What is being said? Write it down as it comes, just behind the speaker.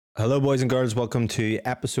Hello, boys and girls. Welcome to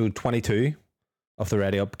episode 22 of the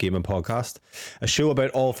Ready Up Gaming Podcast, a show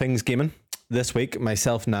about all things gaming. This week,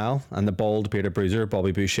 myself, Niall, and the bald bearded bruiser,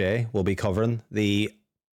 Bobby Boucher, will be covering the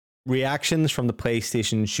reactions from the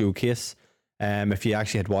PlayStation Showcase. If you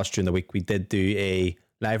actually had watched during the week, we did do a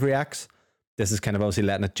live reacts. This is kind of obviously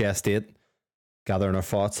letting it gestate, gathering our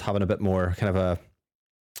thoughts, having a bit more kind of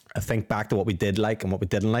a think back to what we did like and what we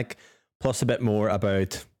didn't like, plus a bit more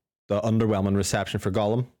about the underwhelming reception for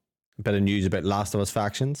Golum, a bit of news about Last of Us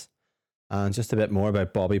factions, and just a bit more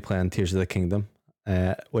about Bobby playing Tears of the Kingdom,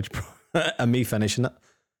 which and me finishing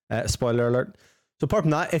it. Spoiler alert. So apart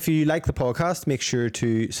from that, if you like the podcast, make sure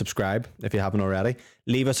to subscribe if you haven't already.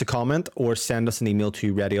 Leave us a comment or send us an email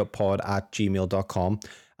to readyuppod@gmail.com.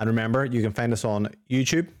 And remember, you can find us on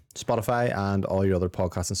YouTube, Spotify, and all your other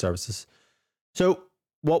podcasting services. So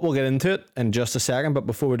what we'll get into it in just a second, but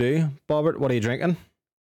before we do, Bobbert, what are you drinking?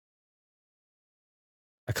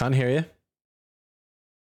 I can't hear you.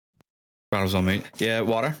 Bottles on me. Yeah,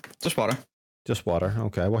 water. Just water. Just water.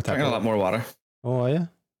 Okay. What type? Drinking a lot more water. Oh, are you?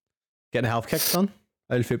 Getting health kicks on?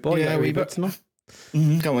 Out football? Yeah, you wee bit. Got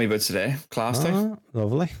a wee bit today. Class day.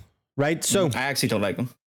 Lovely. Right, so. I actually don't like them.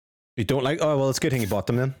 You don't like? Oh, well, it's a good thing you bought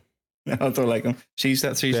them then. I don't like them. She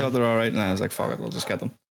said they're all right, and I was like, fuck it, we'll just get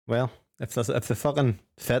them. Well, if they fucking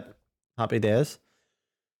fit, happy days.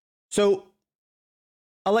 So,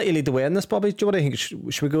 I'll let you lead the way in this, Bobby. Do you want to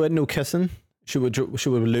think? Should we go in no kissing? Should we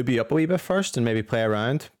lube you up a wee bit first and maybe play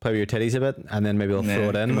around, play with your titties a bit, and then maybe we'll throw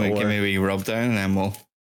it in? Give me a wee rub down, and then we'll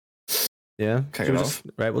kick it off.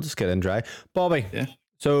 We'll just get in dry. Bobby, yeah.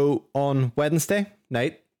 So on Wednesday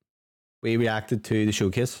night, we reacted to the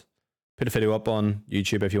showcase. Put a video up on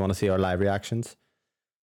YouTube if you want to see our live reactions.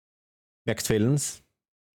 Mixed feelings.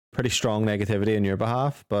 Pretty strong negativity on your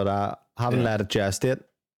behalf, but haven't let it gestate.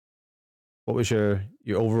 What was your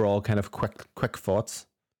overall kind of quick thoughts?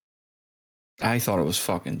 I thought it was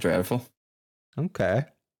fucking dreadful. Okay.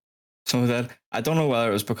 Some of that, I don't know whether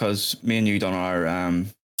it was because me and you done our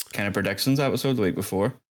kind of predictions episode the week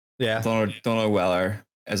before. Yeah. I don't know whether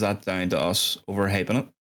is that down to us overhyping it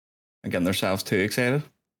and getting themselves too excited.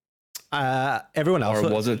 Everyone else, or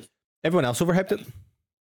was it? Everyone else overhyped it.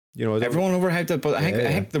 You know, everyone overhyped it, but I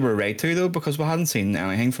think they were right to though, because we hadn't seen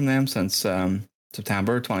anything from them since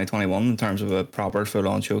September 2021 in terms of a proper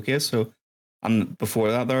full-on showcase. So, and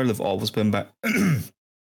before that, they've always been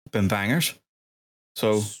been bangers.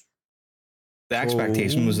 So the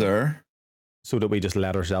expectation was there. So did we just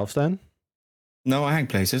let ourselves down? No, I think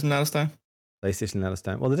PlayStation let us down. PlayStation let us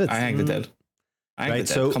down. Well, they did. I think they did. Right.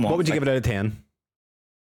 So, what would you give it out of 10?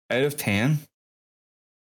 Out of 10,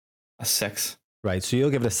 a 6. Right. So you'll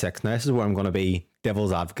give it a 6. Now this is where I'm going to be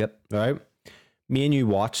devil's advocate. Right. Me and you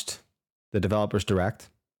watched the developers direct.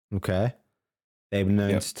 Okay. They've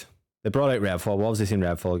announced. They brought out Redfall. What was they seen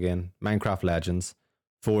Redfall again? Minecraft Legends,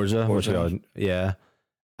 Forza. Which yeah.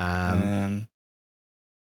 And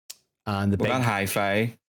the big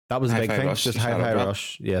Hi-Fi. That was the big thing. Rush, just Hi-Fi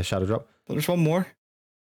Rush. Yeah, Shadow Drop. But there's one more.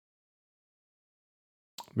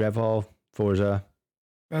 Redfall, Forza,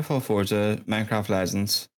 Minecraft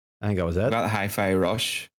Legends. I think that was it. Got Hi-Fi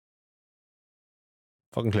Rush.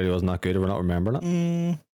 Fucking clearly wasn't that good. We're not remembering it.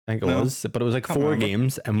 I think it was, but it was like 4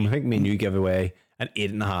 games, and I think me and you gave away an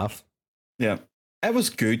 8.5. Yeah, it was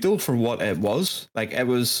good though for what it was. Like it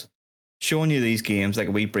was showing you these games, like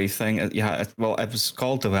a wee brief thing. Yeah, it was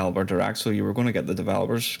called Developer Direct, so you were going to get the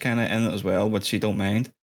developers kind of in it as well, which you don't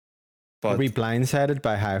mind. But were we blindsided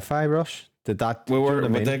by Hi-Fi Rush? Did that?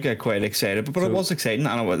 We did get quite excited, but it was exciting,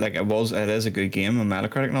 and it is a good game. And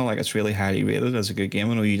Metacritic and all, like it's really highly rated as a good game.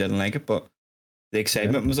 I know you didn't like it, but the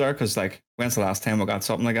excitement was there because like when's the last time we got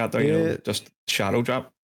something like that? There, you know, just Shadow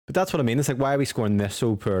Drop. But that's what I mean. It's like, why are we scoring this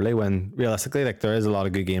so poorly when realistically, like there is a lot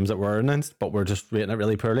of good games that were announced, but we're just rating it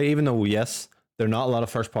really poorly. Even though yes, they're not a lot of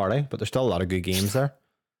first party, but there's still a lot of good games there.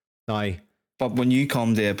 Now, but when you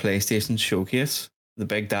come to a PlayStation showcase, the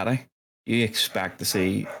big daddy, you expect to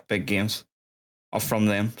see big games from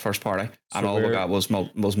them first party, and all we got was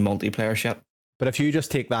multiplayer shit. But if you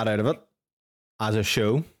just take that out of it as a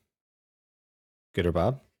show, good or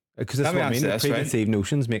bad, because that's what I mean. The preconceived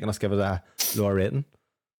notions making us give it a lower rating.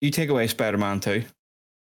 You take away Spiderman 2.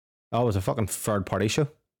 Oh, it was a fucking third party show.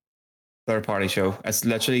 Third party show. It's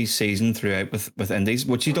literally seasoned throughout with indies,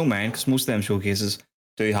 which you don't mind because most of them showcases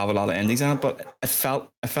do have a lot of indies in it. But it felt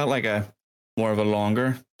like a more of a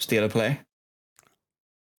longer state of play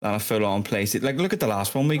than a full on play. Like look at the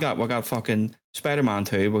last one we got. We got fucking Spider-Man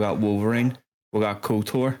 2. We got Wolverine. We got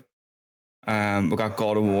KOTOR. We got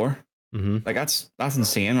God of War. Mm-hmm. Like that's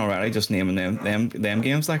insane already. Just naming them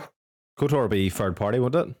games like. KOTOR would be third party,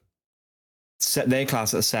 wouldn't it? They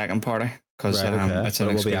class it as second party because Right, okay. it's So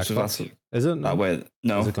an it will be exclusive. Xbox. That's Is it? that way.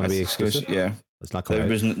 No, Is it going to be it's exclusive? Yeah, It's not coming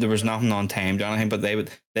out. there was nothing on timed or anything, but they would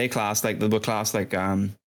class like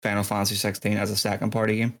Final Fantasy 16 as a second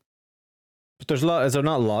party game. But there's a lot. Is there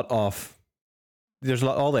not a lot of? There's a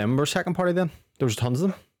lot. All them were second party. Then there was tons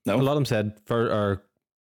of them. No, A lot of them said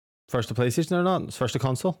first to PlayStation or not. It's first to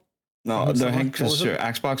console. no, I think because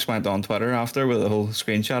Xbox went on Twitter after with a whole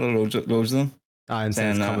screenshot of loads of them. And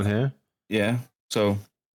saying it's coming here. Yeah, so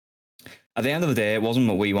at the end of the day, it wasn't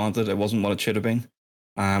what we wanted. It wasn't what it should have been.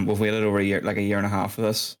 We've waited over a year and a half for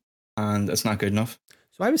this, and it's not good enough.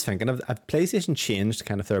 So I was thinking of PlayStation changed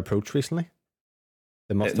kind of their approach recently.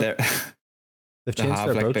 They must have. They've They changed have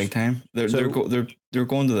their like approach. big time. They're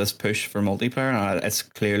going to this push for multiplayer, and it's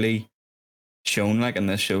clearly shown like in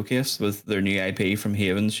this showcase with their new IP from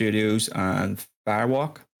Haven Studios and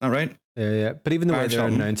Firewalk. Is that right? Yeah. But even the way Fire they're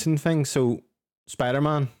something. announcing things, so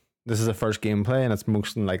Spiderman, this is the first gameplay, and it's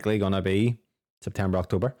most likely gonna be September,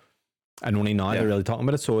 October, and only now they're really talking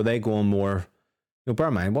about it. So are they going more? Bear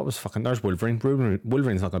in mind what was fucking. There's Wolverine.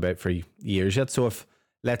 Wolverine's not going to be out for years yet. So if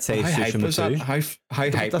let's say How hype Tsushima was that? 2, How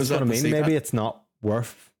hype that's was that? what I to mean. see Maybe that? it's not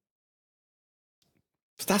worth.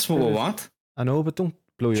 That's what we want. I know, but don't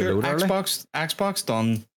blow your Sure, load early. Xbox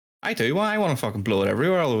done. I do. I want to fucking blow it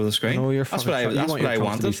everywhere, all over the I screen. know you're That's fucking. what I. You That's want what your I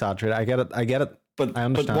trunks to be wanted. saturated. I get it. But I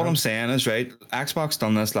understand. what I'm saying is right. Xbox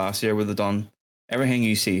done this last year. Where they done everything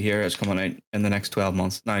you see here is coming out in the next 12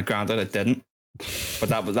 months. Now, granted, it didn't. But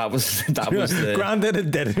that was the. Granted,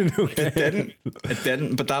 it didn't. Okay. It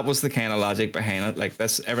didn't. But that was the kind of logic behind it. Like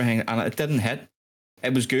this, everything, and it didn't hit.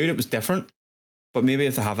 It was good. It was different. But maybe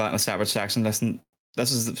if they have that in a separate section, listen.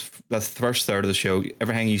 This is the first third of the show.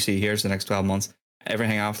 Everything you see here is the next 12 months.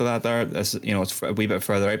 Everything after that, it's a wee bit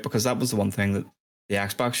further out because that was the one thing that the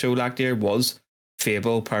Xbox show last year was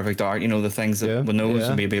Fable, Perfect Dark. The things that we know is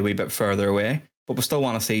maybe a wee bit further away, but we still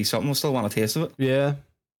want to see something. We still want a taste of it. Yeah,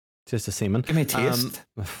 just a semen. Give me a taste.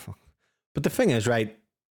 But the thing is, right?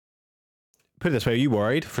 Put it this way: are you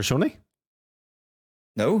worried for Sony?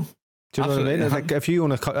 No. Do you know what I mean? It's like if you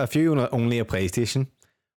own only a PlayStation,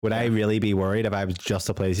 would I really be worried if I was just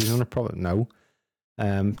a PlayStation owner? Probably no.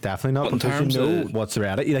 Definitely not, But in because terms you know of- what's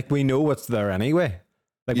Reddit. Like we know what's there anyway.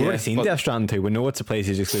 Like we've Yeah, already seen but- Death Stranding 2. We know it's a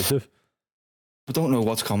PlayStation exclusive. We don't know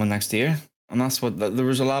what's coming next year. And that's what there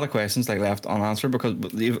was a lot of questions like left unanswered because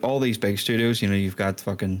you've all these big studios, you've got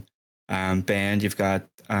fucking Bend, you've got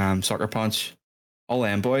Sucker Punch, all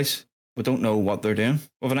them boys. We don't know what they're doing.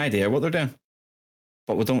 We have an idea what they're doing.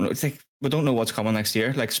 But we don't know. It's like we don't know what's coming next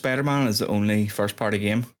year. Like Spiderman is the only first party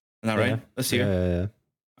game. Isn't that right? This year. Yeah.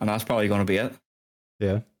 And that's probably gonna be it.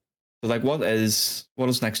 Yeah. So like what does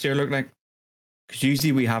next year look like? Because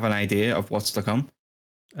usually we have an idea of what's to come.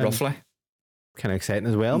 Roughly. Kind of exciting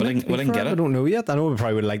as well. We mate, didn't- to be we didn't fair. get it. I don't know yet. I know we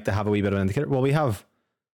probably would like to have a wee bit of an indicator. Well, we have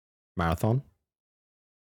Marathon.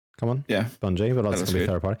 Come on. Yeah. Bungie, but That also looks going to be good.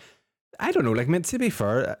 third party. I don't know. Like, to be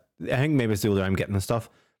fair, I think maybe it's the older I'm getting and stuff.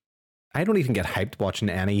 I don't even get hyped watching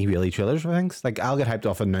any really trailers for things. Like, I'll get hyped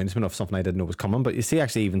off an announcement of something I didn't know was coming. But you see,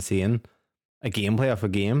 actually, even seeing a gameplay of a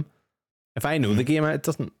game, if I know the game, it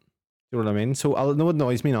doesn't. You know what I mean? So, I'll know what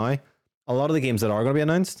annoys me now. A lot of the games that are going to be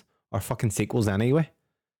announced are fucking sequels anyway.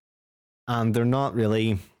 And they're not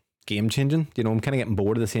really game changing. I'm kind of getting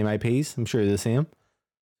bored of the same IPs. I'm sure you're the same.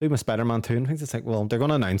 Even with Spider-Man 2 and things, it's like, well, they're going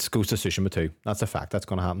to announce Ghost of Tsushima 2. That's a fact. That's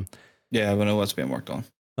going to happen. Yeah, we know what's being worked on.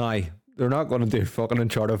 Aye, they're not going to do fucking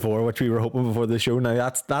Uncharted 4, which we were hoping before the show. Now,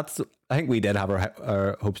 that's I think we did have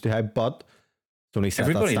our hopes too high, but Sony set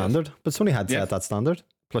Everybody that does. standard. But Sony had Yeah. set that standard.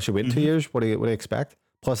 Plus, you wait 2 years. What do you expect?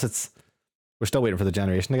 Plus, we're still waiting for the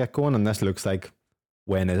generation to get going, and this looks like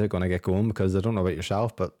when is it going to get going? Because I don't know about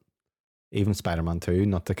yourself, but even Spider-Man 2,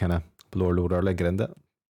 not to kind of blow or load early, get into it.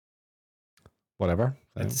 Whatever.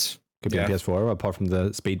 It's Could be on PS4, apart from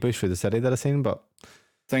the speed boost through the city that I've seen, but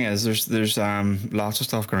thing is, there's lots of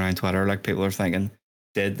stuff going around Twitter. Like people are thinking,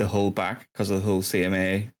 did the whole back because of the whole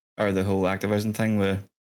CMA or the whole Activision thing with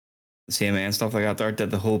the CMA and stuff like that? There did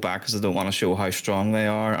the whole back because they don't want to show how strong they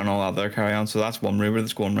are and all that other carry on. So that's one rumor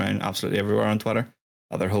that's going around absolutely everywhere on Twitter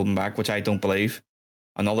that they're holding back, which I don't believe.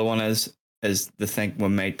 Another one is they think we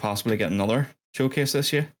might possibly get another showcase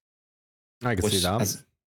this year. I could see that.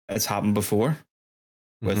 It's happened before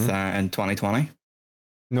with in 2020.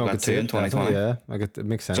 No, I That could see too it in 2020. Yeah, it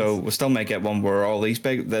makes sense. So we still might get one where all these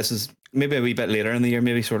big. This is maybe a wee bit later in the year,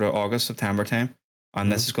 maybe sort of August, September time, and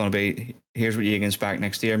this is going to be here's what you can expect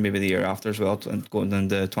next year, maybe the year after as well, and going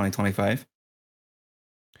into 2025.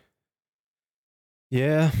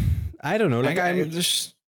 Yeah, I don't know. Like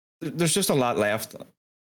there's just a lot left.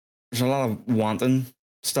 There's a lot of wanting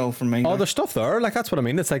still from me. Oh, there's stuff there. Like that's what I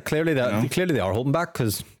mean. It's like clearly they are holding back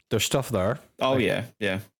because there's stuff there. Oh like,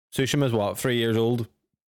 yeah. Tsushima's what, 3 years old?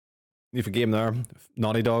 You've a game there.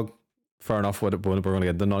 Naughty Dog, fair enough. We're going to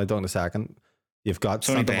get the Naughty Dog in a second. You've got Sony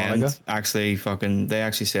Santa banned, Monica. actually they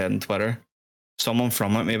actually said on Twitter, someone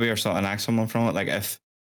from it maybe, or something, someone from it, like if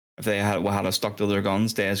they had stuck to their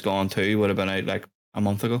guns, Days Gone 2 would have been out like a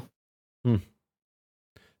month ago.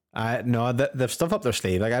 No, they've stuff up their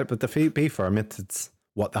sleeve. But to be firm, it's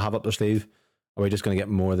what they have up their sleeve. Are we just going to get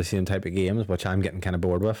more of the same type of games, which I'm getting kind of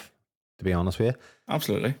bored with, to be honest with you?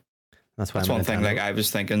 Absolutely. That's why. That's one thing. Like I was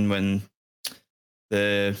thinking when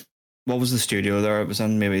what was the studio there? It was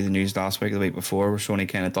in maybe the news last week or the week before, where Sony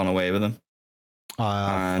kind of done away with them.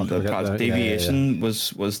 And the Deviation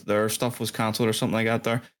was their stuff was cancelled or something like that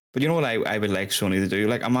there. But you know what I would like Sony to do?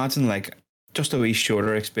 Like imagine like just a wee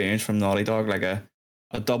shorter experience from Naughty Dog, like a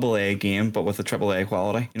AA game, but with a AAA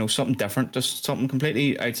quality. You know, something different, just something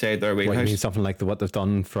completely outside their wheelhouse. What, you mean something like what they've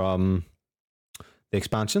done from the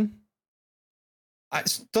expansion?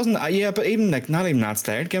 It doesn't, yeah, but even like not even that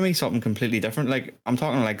style. Give me something completely different. Like I'm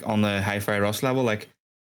talking like on the Hi-Fi Rush level, like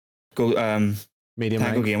Medium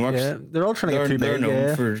Tango Gameworks. Yeah, they're all trying to get too big.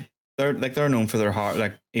 They're known for their heart,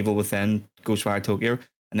 like Evil Within, Ghostwire Tokyo,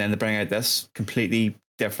 and then they bring out this completely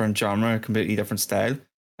different genre, completely different style.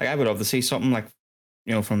 Like I would love to see something like,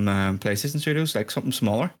 you know, from PlayStation Studios, like something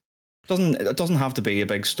smaller. It doesn't have to be a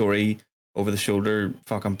big story over the shoulder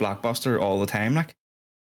fucking blockbuster all the time. Like,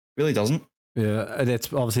 really doesn't. Yeah, and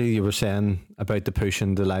it's obviously you were saying about the push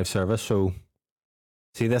into live service. So,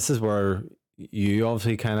 see, this is where you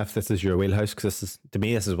obviously kind of, this is your wheelhouse, because to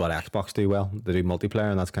me this is what Xbox do well. They do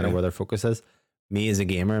multiplayer, and that's kind of where their focus is. Me as a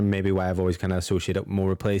gamer, and maybe why I've always kind of associated more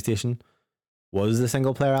with PlayStation, was the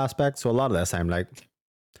single player aspect. So a lot of this, I'm like,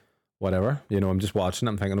 whatever, you know, I'm just watching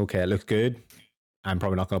it, I'm thinking, okay, it looks good. I'm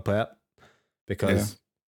probably not going to play it because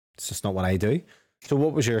it's just not what I do. So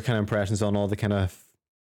what was your kind of impressions on all the kind of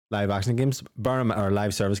live action games, or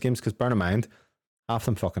live service games? Because bear in mind, half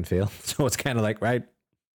them fucking fail. So it's kind of like, right,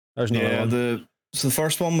 there's another one. So the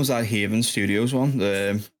first one was that Haven Studios one,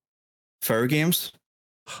 the Fur games.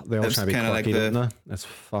 They all trying to be quirky, don't they? It's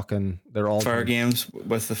fucking, they're all Fur games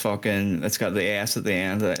with the fucking, it's got the S at the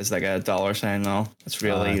end. It's like a dollar sign and all. It's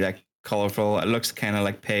really like colorful. It looks kind of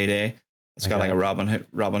like Payday. It's got like a Robin Hood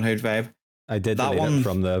vibe. I did that delete one it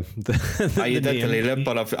from the you did delete it,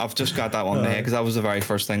 but I've just got that one there because that was the very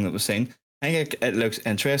first thing that was seen. I think it looks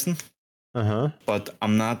interesting. But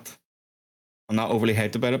I'm not overly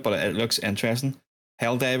hyped about it, but it looks interesting.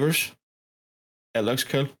 Helldivers, it looks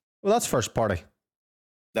cool. Well, that's first party.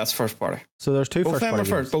 That's first party. So there's two first party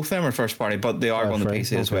games. Both of them are first party, but they are on the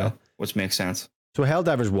PC as well, which makes sense. So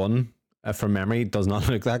Helldivers 1, from memory, does not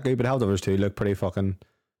look that good, but Helldivers 2 look pretty fucking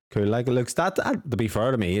cool. Like it looks, that to be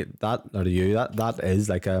fair to me, that is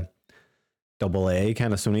like a AA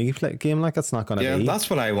kind of Sony game. Like it's not going to be. Yeah, that's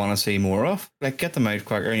what I want to see more of. Like get them out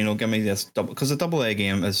quicker. You know, give me this double, because the AA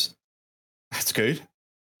game it's good.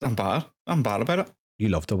 I'm bad about it. You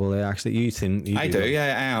love AA actually. I do.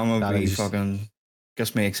 Yeah, I am a wee fucking.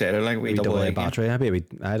 Gets me excited, like we AA battery.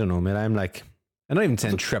 I don't know, man. I'm like, I'm not even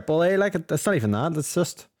saying AAA. Like it's not even that. It's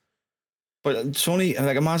just. But Sony,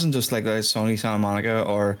 like imagine just like Sony Santa Monica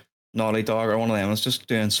or Naughty Dog or one of them is just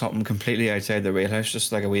doing something completely outside their wheelhouse,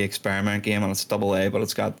 just like a wee experiment game, and it's AA, but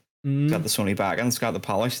it's got the Sony back and it's got the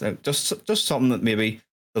polish. Like just something that maybe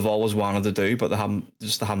they've always wanted to do, but they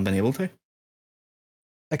haven't been able to.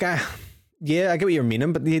 Like I get what you're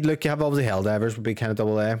meaning, but look, you have obviously Helldivers would be kind of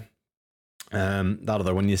AA. That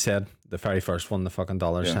other one you said, the very first one, the fucking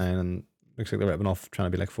dollar sign, and looks like they're ripping off trying to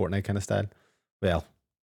be like Fortnite kind of style. Well,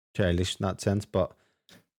 childish in that sense, but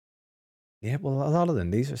yeah, well, a lot of the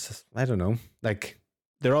indies, it's just, I don't know, like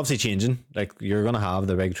they're obviously changing. Like you're gonna have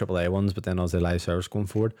the big AAA ones, but then obviously live service going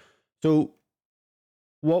forward. So,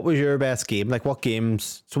 what was your best game? Like what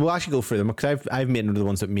games? So we'll actually go through them because I've made them the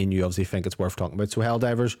ones that me and you obviously think it's worth talking about. So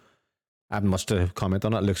Helldivers, I haven't much to comment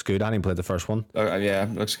on it. It looks good. I didn't play the first one. Yeah,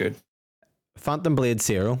 looks good. Phantom Blade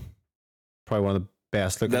Zero, probably one of the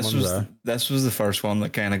best looking ones there. This was the first one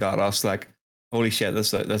that kind of got us like, holy shit,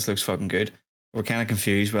 this looks fucking good. We're kind of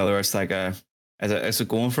confused whether it's like is it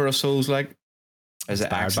going for a Souls like? Is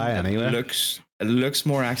it action? It looks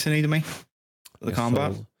more actiony to me. The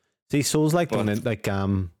combat. Souls like don't it, like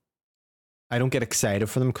I don't get excited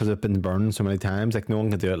for them because I've been burned so many times. Like no one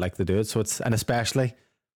can do it like they do it. So it's, and especially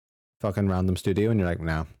fucking random studio, and you're like,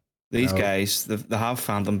 no. These guys, they have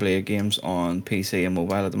Phantom Blade games on PC and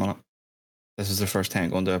mobile at the minute. This is their first time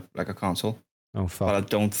going to like a console. Oh fuck! But I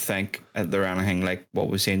don't think they're anything like what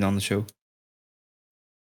we've seen on the show.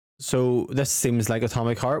 So this seems like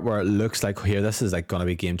Atomic Heart, where it looks like here this is like going to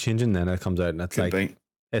be game changing. Then it comes out and it's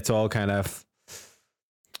it's all kind of,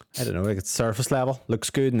 I don't know, like it's surface level,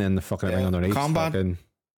 looks good, and then the fucking thing underneath. Combat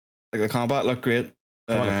Like the combat looked great.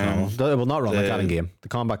 It will not run like that in game. The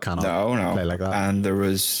combat cannot play like that. And there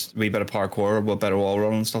was a wee bit of parkour, a bit of wall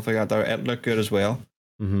running and stuff like that there. It looked good as well.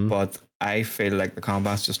 Mm-hmm. But I feel like the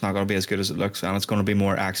combat's just not going to be as good as it looks, and it's going to be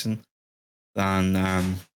more action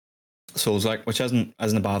than Souls-like, which isn't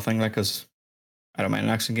a bad thing, like, because I don't mind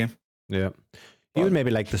an action game. Yeah. You would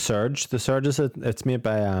maybe like the Surge. The Surge it's made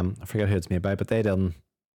by I forget who it's made by, but they done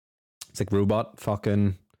it's like robot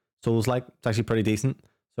fucking Souls-like. It's actually pretty decent.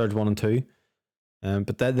 Surge 1 and 2.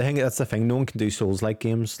 But the thing, that's the thing, no one can do Souls-like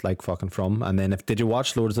games like fucking From. And then did you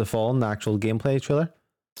watch Lords of the Fallen, the actual gameplay trailer?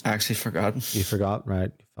 I actually forgot. You forgot,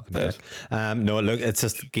 right? You fucking dick. No, look, it's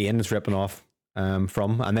just again, it's ripping off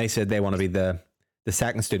From, and they said they want to be the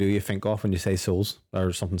second studio you think of when you say Souls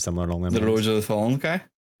or something similar along them lines. The Lords of the Fallen guy.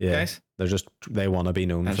 Yeah, guys? They want to be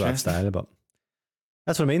known for that style, but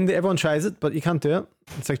that's what I mean. Everyone tries it, but you can't do it.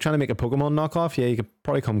 It's like trying to make a Pokemon knockoff. Yeah, you could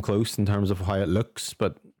probably come close in terms of how it looks,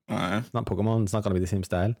 but it's not Pokemon. It's not going to be the same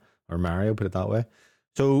style, or Mario, put it that way.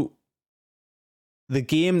 So the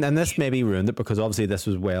game, and this maybe ruined it because obviously this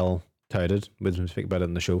was well touted. We've been speaking about it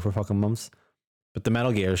in the show for fucking months. But the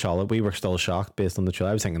Metal Gear Solid, we were still shocked based on the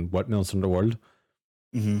trailer. I was thinking, what else in the world?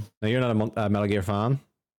 Mm-hmm. Now you're not a Metal Gear fan,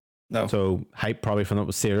 no. So hype probably from it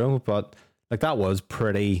was zero. But like that was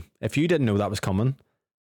pretty. If you didn't know that was coming,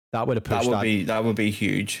 that would have pushed that would be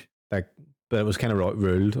huge. Like, but it was kind of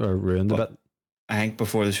ruined a bit. I think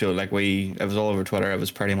before the show, like it was all over Twitter. It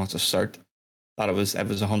was pretty much a cert that it was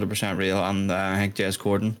 100% real, and I think Jez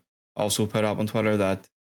Corden also put up on Twitter that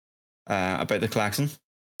about the klaxon.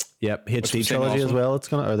 Yep, HD trilogy awesome. As well. It's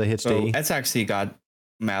gonna, or the HD. So it's actually got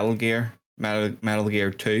Metal Gear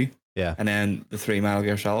 2, yeah, and then the 3 Metal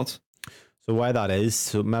Gear Solids. So why that is,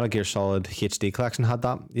 so Metal Gear Solid HD collection had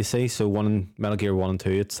that, you see. So Metal Gear 1 and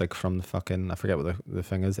 2, it's like from the fucking, I forget what the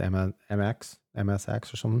thing is,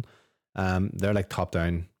 MSX or something. They're like top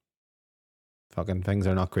down fucking things.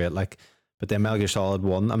 They're not great. Like, but then Metal Gear Solid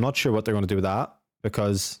 1, I'm not sure what they're going to do with that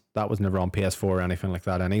because that was never on PS4 or anything like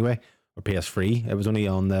that anyway, or PS3. It was only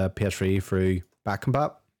on the PS3 through back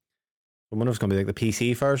compat. I wonder if it's going to be like the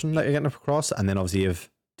PC version that you're getting across, and then obviously you have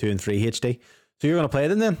 2 and 3 HD. So you're going to play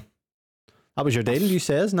it in then? That was your deal, you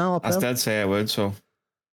says? No, I did say I would, so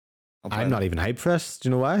I'm not even hyped for this. Do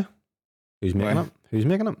you know why? Who's making it? Who's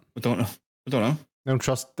making it? I don't know. I don't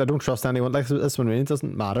trust anyone. Like this one really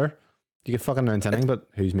doesn't matter. You can fucking announce anything, but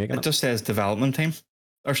who's making it? It just says development team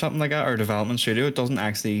or something like that, or development studio. It doesn't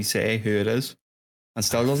actually say who it is, and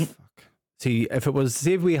still doesn't. Fuck. See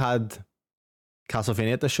if we had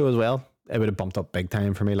Castlevania at the show as well, it would have bumped up big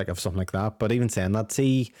time for me, like if something like that. But even saying that,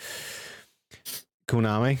 see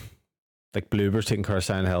Konami, like Bloober's taking care of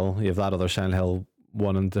Silent Hill. You have that other Silent Hill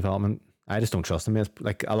 1 in development. I just don't trust them. It's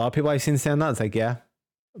like a lot of people I've seen saying that. It's like, yeah,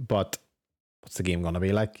 but what's the game gonna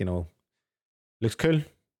be like? You know, looks cool.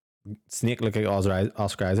 Snake looked like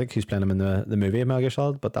Oscar Isaac, who's playing him in the movie Metal Gear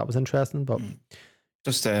Solid, but that was interesting. But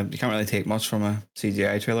just you can't really take much from a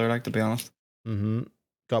CGI trailer, like, to be honest. Mm-hmm.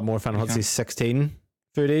 Got more Final Fantasy 16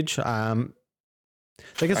 footage. I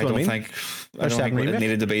think I don't think it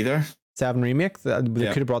needed to be there. 7 remake. They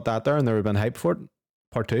could have brought that there, and there would have been hype for it.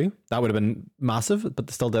 Part 2, that would have been massive, but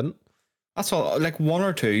they still didn't. That's all. Like 1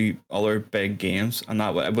 or 2 other big games, and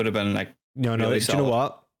that would have been like no. Really do you know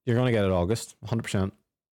what? You're gonna get it August, 100%.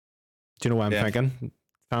 Do you know what I'm thinking?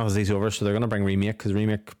 Final Fantasy's over, so they're gonna bring remake because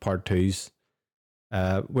remake part 2's.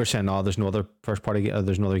 We're saying there's no other first party.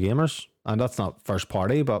 There's no other gamers, and that's not first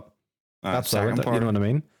party, but that's second party. You know what I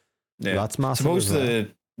mean? Yeah, that's massive. Suppose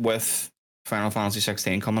with Final Fantasy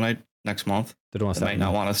 16 coming out next month, they might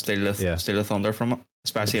not want to steal the thunder from it,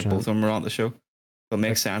 especially 100%. If both of them are on the show. So it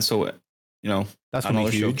makes sense. So that's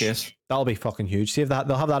another showcase. That'll be fucking huge. See if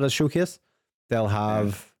they'll have that as a showcase. They'll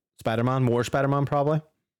have Spiderman, more Spiderman probably.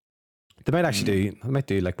 They might actually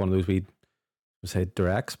do like one of those we say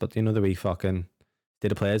directs, but the wee fucking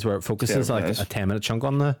state of plays where it focuses like a 10-minute chunk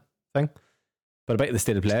on the thing. But I bet the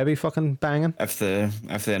state of play will be fucking banging. If they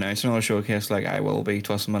announce another showcase, like, I will be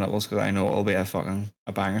twisting my nipples because I know it'll be a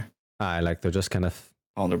banger. Like they're just kind of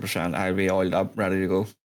 100%. I'll be oiled up, ready to go.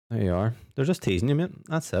 There you are. They're just teasing you, mate.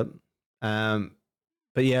 That's it.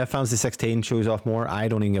 But yeah, Fantasy 16 shows off more. I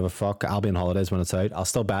don't even give a fuck. I'll be on holidays when it's out. I'll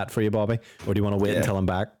still bat for you, Bobby. Or do you want to wait until I'm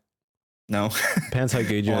back? No. Depends how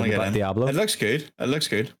good you are about Diablo. It looks good.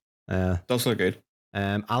 Does look good.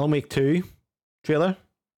 Alan Wake 2 trailer.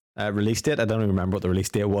 Release date. I don't even remember what the release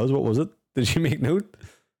date was. What was it? Did you make note?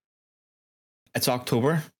 It's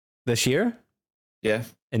October. This year? Yeah.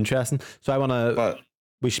 Interesting. So I want to...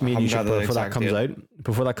 We should, me and you should, before that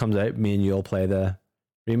comes out, me and you'll play the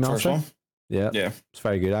remaster. First one? Yeah. It's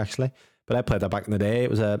very good, actually. But I played that back in the day. It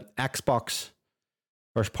was a Xbox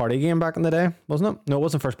First party game back in the day, wasn't it? No, it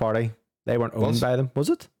wasn't first party. They weren't owned by them, was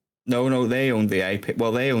it? No, they owned the IP.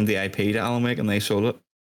 Well, they owned the IP to Alan Wake and they sold it.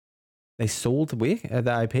 They sold the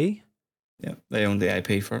IP? Yeah, they owned the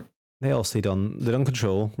IP for it. They also done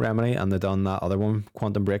Control, Remedy, and they done that other one,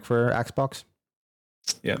 Quantum Break for Xbox.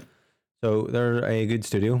 Yeah. So they're a good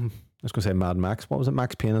studio. I was going to say Mad Max. What was it?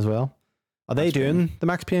 Max Payne as well. Are they doing the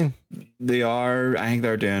Max Payne? They are. I think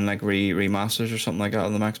they're doing like remasters or something like that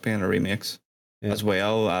on the Max Payne or remakes, as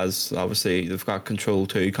well as obviously they've got Control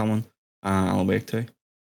 2 coming and Alan Wake 2.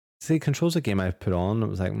 See, Control's a game I put on. It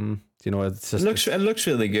was like, you know, it's just it looks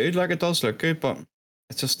really good. Like it does look good, but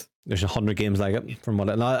it's just there's 100 games like it from what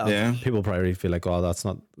people probably feel like, oh, that's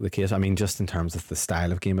not the case. I mean, just in terms of the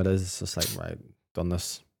style of game it is, it's just like, right, done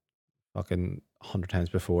this fucking 100 times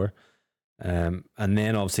before. And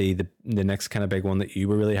then obviously the next kind of big one that you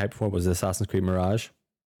were really hyped for was the Assassin's Creed Mirage.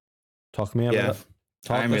 Talk to me about it.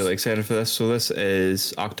 I'm really excited for this. So this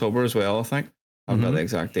is October as well, I think. I haven't got the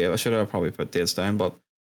exact date. I should have probably put dates down, but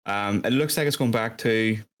it looks like it's going back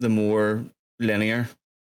to the more linear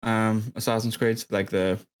Assassin's Creed. Like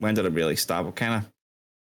when did it really stop? Kind of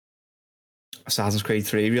Assassin's Creed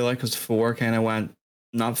 3 really, because 4 kind of went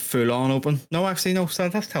not full on open. No, actually no,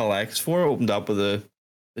 that's tell like because 4 opened up with the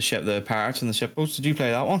ship, the pirates and the shipboats. Did you play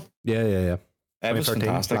that one? Yeah. It was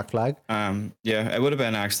fantastic. Black Flag. Yeah, it would have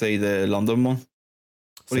been actually the London one.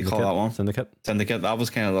 What do you call that one? Syndicate. That was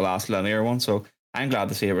kind of the last linear one. So I'm glad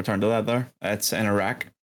to see it return to that there. It's in Iraq,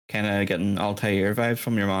 kind of getting Altair vibes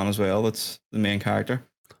from your man as well. That's the main character.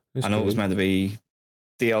 I know it was meant to be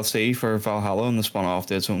DLC for Valhalla and the spun off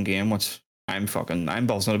to its own game, which I'm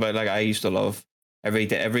buzzing about. Like I used to love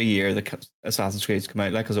every year the Assassin's Creed's come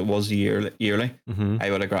out, like because it was yearly. Mm-hmm. I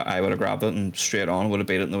would have grabbed it and straight on would have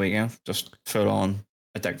beat it in the weekend. Just full on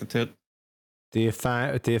addicted to it. Do you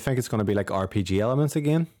think it's going to be like RPG elements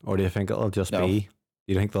again, or do you think it'll just be?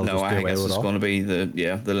 You think they'll just I think it's going to be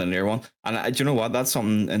the linear one. And do you know what? That's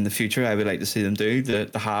something in the future I would like to see them do.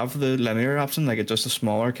 To have the linear option, like it's just a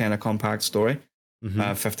smaller kind of compact story,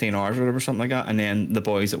 15 hours or whatever, something like that. And then the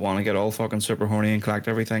boys that want to get all fucking super horny and collect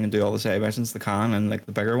everything and do all the side missions, they can, and like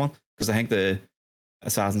the bigger one, because I think the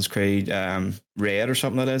Assassin's Creed Red or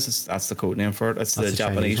something that's the code name for it. That's the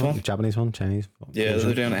Japanese one. Chinese. Yeah,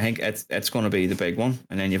 they're doing. I think it's going to be the big one,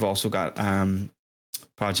 and then you've also got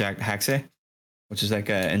Project Hexe, which is like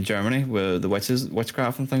in Germany with the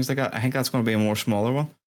witchcraft and things like that. I think that's going to be a more smaller one.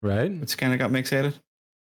 Right. It's kind of got me excited.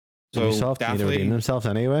 So Ubisoft definitely redeem themselves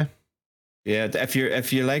anyway. Yeah, if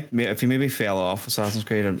you maybe fell off Assassin's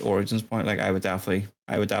Creed at Origins point, like I would definitely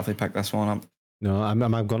pick this one up. No, I'm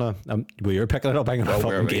gonna. Well, you're picking it up. I'm gonna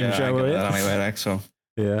fucking game show with it anyway. Like so,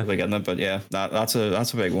 yeah, we're getting it. But yeah, that's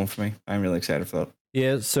a big one for me. I'm really excited for that.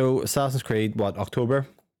 Yeah. So Assassin's Creed, what, October?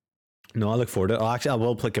 No, I look forward to it. Actually, I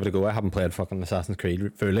will give it a go. I haven't played fucking Assassin's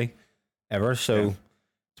Creed fully ever, so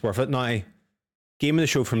it's worth it. Now, game of the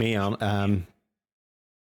show for me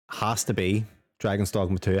has to be Dragon's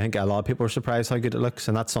Dogma 2. I think a lot of people are surprised how good it looks,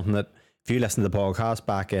 and that's something that if you listen to the podcast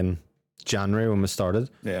back in January when we started,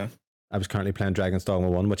 I was currently playing Dragon's Dogma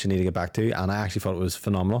 1, which I need to get back to, and I actually thought it was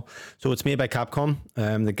phenomenal. So it's made by Capcom.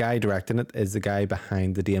 The guy directing it is the guy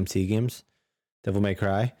behind the DMC games, Devil May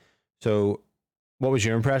Cry. So what was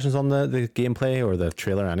your impressions on the gameplay or the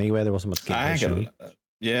trailer anyway? There wasn't much gameplay shown. I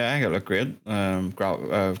think it looked great.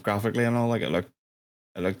 Graphically and all, like it looked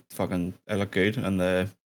good, and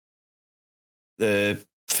the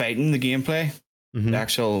fighting, the gameplay, the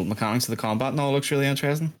actual mechanics of the combat and all looks really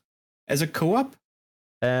interesting. Is it co-op?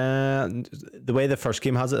 The way the first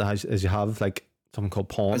game has it is you have like something called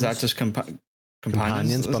pawns. Is that just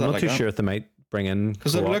companions? But I'm not too sure if they might bring in,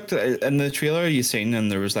 because it looked in the trailer you seen,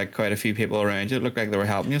 and there was like quite a few people around you. It looked like they were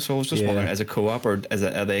helping you, so I was just wondering, is it co-op or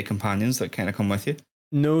are they companions that kind of come with you?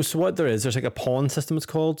 No, so what there's like a pawn system, it's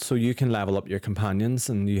called, so you can level up your companions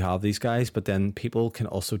and you have these guys, but then people can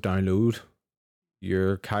also download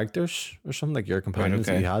your characters or something, like your companions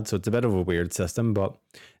that you had. So it's a bit of a weird system, but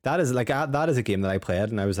that is a game that I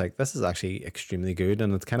played and I was like, this is actually extremely good,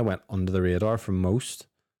 and it kind of went under the radar for most.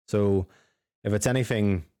 So if it's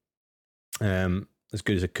anything as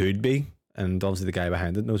good as it could be, and obviously the guy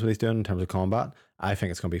behind it knows what he's doing in terms of combat, I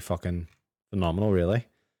think it's going to be fucking phenomenal, really.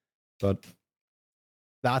 But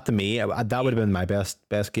that to me, that would have been my best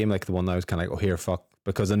game, like the one that I was kind of like, oh here, fuck,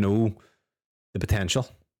 because I know the potential.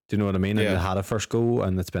 Do you know what I mean? And it had a first go,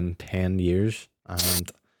 and it's been 10 years,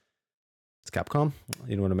 and it's Capcom.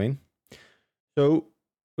 You know what I mean? So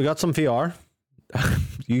we got some VR.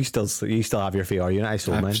 you still have your VR unit. I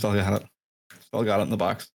sold mine. Still got it. Still got it in the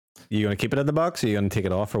box. You gonna keep it in the box, or you gonna take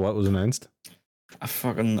it off for what was announced? I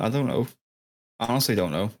don't know. Honestly,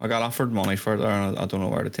 don't know. I got offered money for it, and I don't know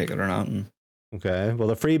where to take it or not. And Okay. Well,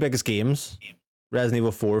 the three biggest games: Resident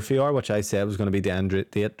Evil 4 VR, which I said was going to be the end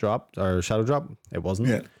date drop or shadow drop. It wasn't.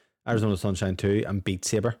 Yeah. Arizona Sunshine 2 and Beat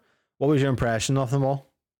Saber. What was your impression of them all?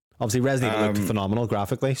 Obviously, Resident Evil looked phenomenal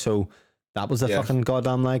graphically, so that was the fucking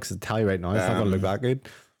goddamn like. Cause I tell you right now, it's not going to look that good.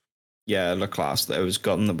 Yeah, it looked class. It was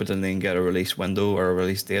gutting that we didn't even get a release window or a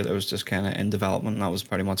release date. It was just kind of in development, and that was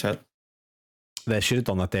pretty much it. They should have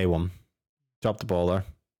done that day one. Dropped the ball there.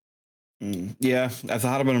 Yeah, if that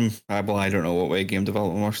had been, well, I don't know what way game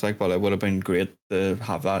development works like, but it would have been great to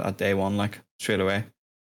have that at day one, like straight away.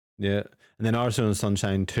 Yeah, and then Arizona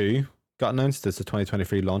Sunshine 2 got announced. It's a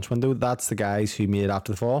 2023 launch window. That's the guys who made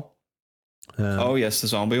After the Fall. Oh yes, the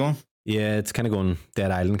zombie one. Yeah, it's kind of going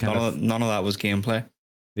Dead Island kind of. None of that was gameplay.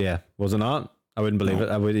 Yeah, was it not? I wouldn't believe it.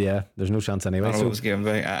 I would. Yeah, there's no chance anyway. None of it was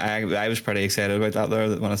gameplay. I was pretty excited about that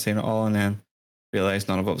there when I seen it all, and then realized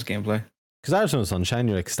none of it was gameplay. Because Arizona Sunshine,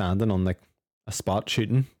 you're like standing on like a spot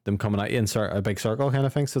shooting them coming at you in a big circle kind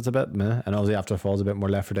of thing, so it's a bit meh. And obviously After the Fall is a bit more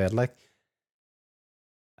Left 4 Dead like.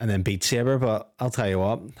 And then Beat Saber, but I'll tell you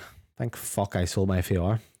what, thank fuck I sold my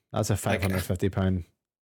VR. That's a £550.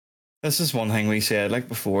 This is one thing we said like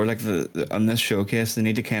before, like the on this showcase, they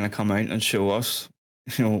need to kind of come out and show us,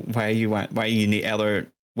 you know, why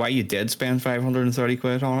you did spend 530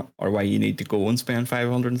 quid on it, or why you need to go and spend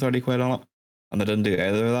 530 quid on it, and they didn't do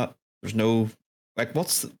either of that. There's no like,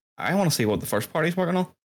 I want to see what the first party's working on.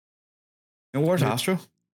 You know, where's Astro?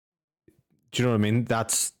 Do you know what I mean?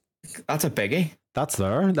 That's a biggie. That's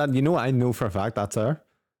there. That I know for a fact that's there,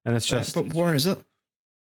 and it's just. But where is it?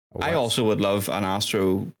 I also would love an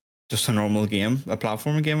Astro, just a normal game, a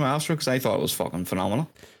platforming game of Astro, because I thought it was fucking phenomenal.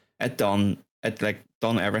 It done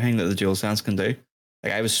everything that the DualSense can do.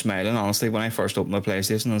 Like, I was smiling honestly when I first opened my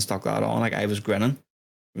PlayStation and stuck that on. Like, I was grinning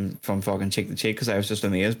from fucking cheek to cheek because I was just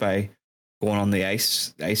amazed by going on the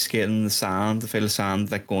ice skating, the sand, the feel of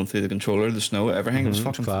sand, like going through the controller, the snow, everything. It was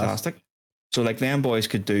fucking fantastic. So like, them boys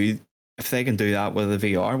could do, if they can do that with a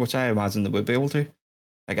VR, which I imagine they would be able to.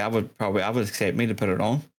 Like, I would excite me to put it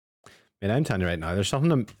on. I mean, I'm telling you right now, there's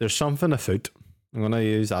something afoot. I'm going to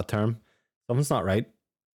use that term. Something's not right.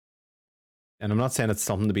 And I'm not saying it's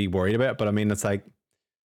something to be worried about, but I mean, it's like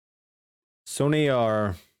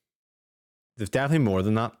Sony they've definitely more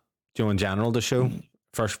than that, you know, in general to show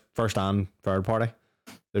first and third party.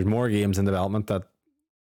 There's more games in development that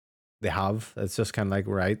they have. It's just kind of like,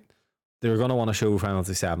 right, they're going to want to show Final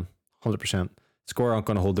Fantasy 7, 100%. Square aren't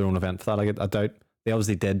going to hold their own event for that, I doubt. They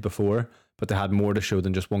obviously did before, but they had more to show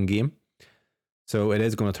than just one game. So it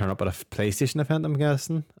is going to turn up at a PlayStation event, I'm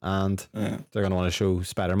guessing, and they're going to want to show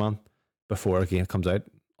Spiderman before a game comes out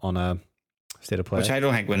on a state of play. Which I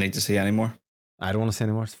don't think we need to see anymore. I don't want to see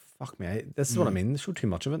anymore. Fuck me. This is what I mean. They show too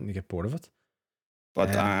much of it and you get bored of it. But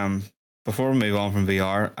before we move on from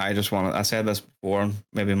VR, I said this before,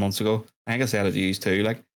 maybe months ago. I think I said it to you too.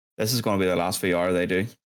 Like, this is going to be the last VR they do.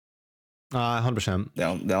 100%.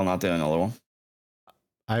 They'll not do another one.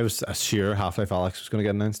 I was sure Half-Life Alyx was going to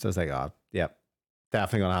get announced. I was like, yeah,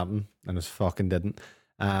 definitely going to happen. And it fucking didn't.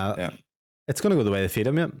 It's going to go the way they feed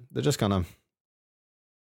them, yeah. They're just going to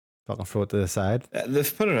fucking throw it to the side.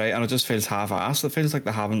 They've put it out and it just feels half-assed. It feels like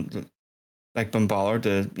they haven't like been bothered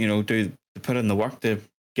to, you know, to put in the work to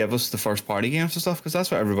give us the first party games and stuff, because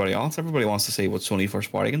that's what everybody wants. Everybody wants to see what Sony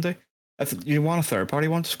first party can do. If you want a third party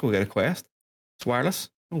one, just go get a Quest. It's wireless.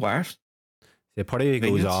 No wires. The party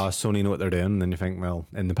goes, Sony know what they're doing, and then you think, well,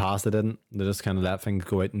 in the past they didn't. They just kind of let things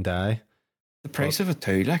go out and die. The price of it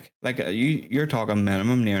too, like you're talking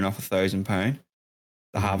minimum near enough £1,000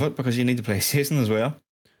 to have it, because you need the PlayStation as well.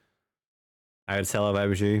 I would sell it if I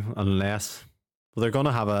was you, unless they're going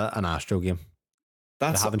to have an Astro game.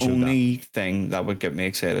 That's the only thing that would get me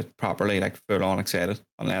excited, properly, like full on excited,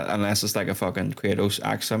 unless it's like a fucking Kratos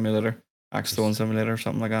Axe Throwing Simulator or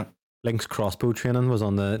something like that. Link's crossbow training was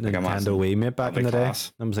on the Nintendo Wii, mate, back in the day.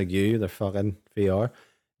 I was like, they're fucking VR.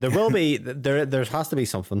 There will be, there has to be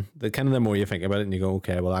something. The more you think about it and you go,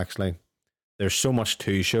 okay, well, actually, there's so much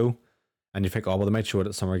to show. And you think, oh, well, they might show it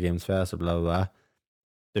at Summer Games Fest or blah, blah, blah.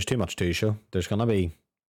 There's too much to show. There's going to be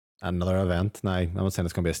another event. Now, I'm not saying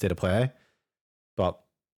it's going to be a state of play, but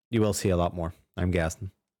you will see a lot more, I'm guessing.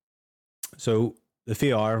 So, the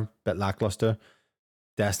VR, bit lackluster.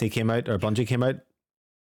 Destiny came out, or Bungie came out.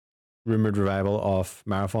 Rumored revival of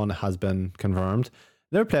Marathon has been confirmed.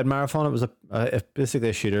 Never played Marathon. It was basically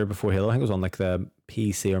a shooter before Halo. I think it was on like the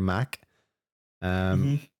PC or Mac.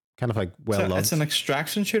 Kind of like loved. It's an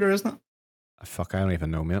extraction shooter, isn't it? Fuck, I don't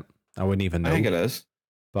even know, mate. I wouldn't even know. I think it is.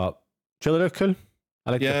 But trailer looked cool.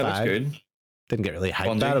 I like the it looks good. Didn't get really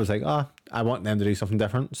hyped at it. I was like, I want them to do something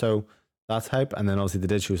different. So that's hype. And then obviously they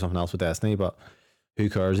did show something else with Destiny, but who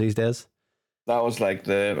cares these days? That was like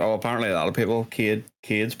apparently a lot of people,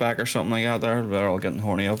 Cade's back or something like that. They're all getting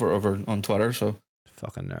horny over on Twitter. So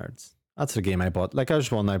fucking nerds. That's the game I bought. Like, there's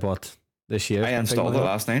one I bought this year. I installed it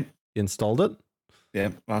last night. You installed it?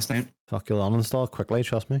 Yeah, last night. Fuck, you'll uninstall it quickly,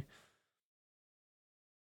 trust me.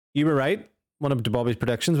 You were right. One of Bobby's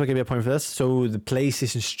predictions. We'll give you a point for this. So the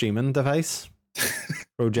PlayStation streaming device,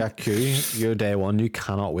 Project Q, your day one, you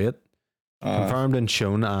cannot wait. Confirmed and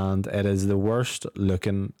shown, and it is the worst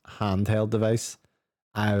looking handheld device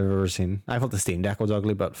I've ever seen. I thought the Steam Deck was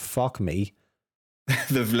ugly, but fuck me.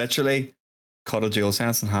 They've literally cut a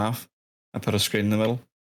DualSense in half and put a screen in the middle.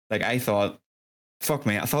 Like, I thought, fuck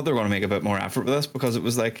me, I thought they were going to make a bit more effort with this, because it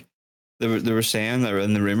was like they were saying, they were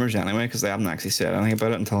in the rumors anyway, because they haven't actually said anything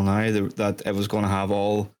about it until now, that it was going to have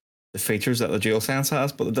all the features that the DualSense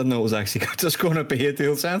has, but they didn't know it was actually just going to be a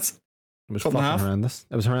DualSense. It was fucking horrendous.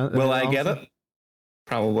 It was horrendous. Will I get it?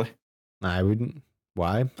 Probably. Nah, I wouldn't.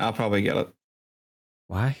 Why? I'll probably get it.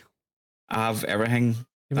 Why? I have everything.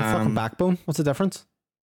 You have a fucking backbone. What's the difference?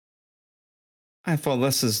 I thought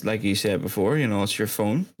this is, like you said before, it's your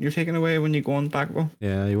phone you're taking away when you go on backbone.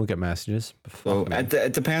 Yeah, you won't get messages. So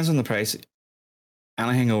it depends on the price.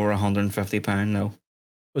 Anything over £150, no.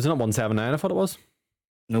 Was it not 179? I thought it was.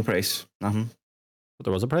 No price. Nothing. But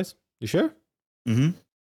there was a price. You sure? Mm-hmm.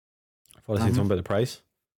 I thought I seen something about the price.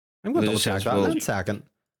 I'm going to double check that in a second.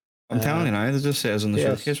 I'm telling you now, it just says on the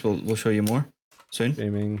showcase, we'll show you more soon.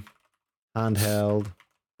 Streaming, handheld.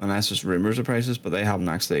 And that's just rumors of prices, but they haven't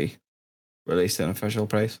actually released an official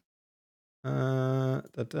price. I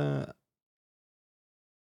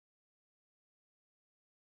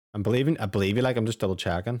believe you. Like, I'm just double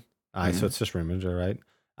checking. So it's just rumors, all right.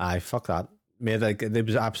 Fuck that. Made like it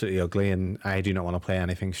was absolutely ugly, and I do not want to play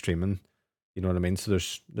anything streaming. You know what I mean? So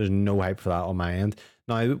there's no hype for that on my end.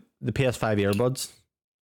 Now the PS5 earbuds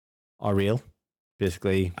are real.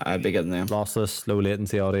 Basically, I'd be getting them. Lossless, low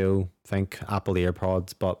latency audio. Think Apple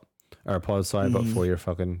AirPods, but for your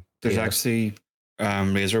fucking. There's actually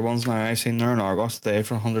Razer ones now. I've seen there in Argos today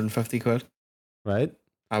for 150 quid. Right.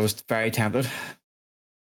 I was very tempted.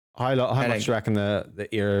 How much do you reckon the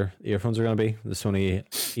earphones are going to be? The Sony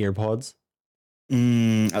EarPods?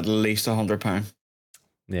 At least £100.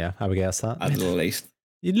 Yeah, I would guess that. At least.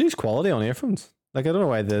 You'd lose quality on earphones. Like, I don't know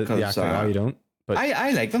why the actual you don't. But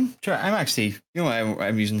I like them. Sure, I'm actually,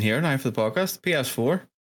 I'm using here now for the podcast. PS4.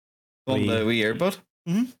 On the wee earbud.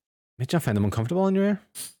 Mm-hmm. Did you find them uncomfortable in your ear?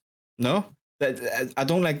 No. I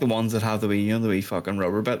don't like the ones that have the wee fucking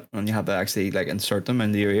rubber bit, and you have to actually like insert them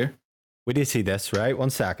into your ear. We do see this, right? 1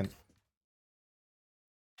 second.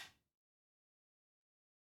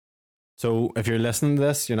 So if you're listening to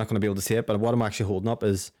this, you're not going to be able to see it, but what I'm actually holding up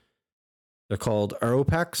is they're called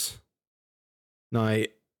Europex. Now,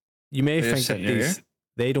 you may think that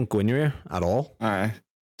they don't go in your ear at all. Aye.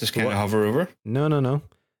 Just kind of hover over? No.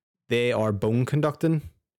 They are bone conducting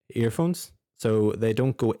earphones. So they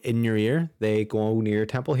don't go in your ear. They go near your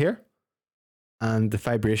temple here. And the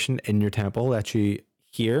vibration in your temple lets you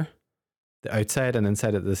hear the outside and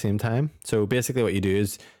inside at the same time. So basically what you do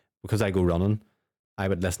is, because I go running, I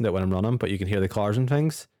would listen to it when I'm running, but you can hear the cars and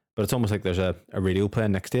things. But it's almost like there's a radio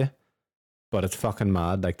playing next to you. But it's fucking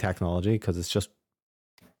mad, like technology, because it's just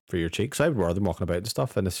for your cheeks. So I would wear them walking about and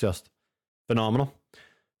stuff, and it's just phenomenal.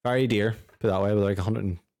 Very dear, put it that way, with like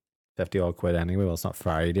 150 odd quid anyway. Well, it's not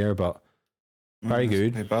very dear, but very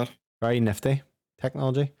good. Not bad. Very nifty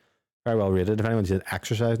technology. Very well rated. If anyone's did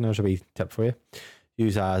exercise, there's a wee tip for you.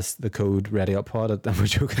 Use as the code ReadyUpPod. I'm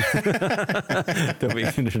joking.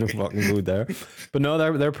 There's no fucking code there. But no,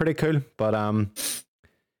 they're pretty cool. But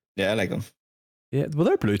yeah, I like them. Yeah, well,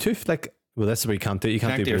 they're Bluetooth. Like, well, this is what you can't do. You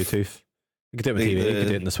can't do Bluetooth. You can do it with TV. You can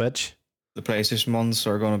do it in the Switch. The PlayStation ones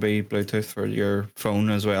are going to be Bluetooth for your phone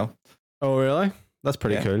as well. Oh, really? That's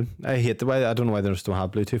pretty cool. I hate the way. I don't know why they just don't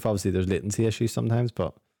have Bluetooth. Obviously, there's latency issues sometimes,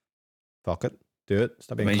 but fuck it. Do it.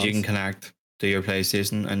 Stop being means you can connect to your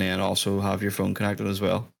PlayStation and then also have your phone connected as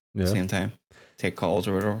well at the same time. Take calls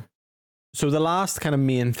or whatever. So the last kind of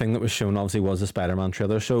main thing that was shown obviously was the Spider-Man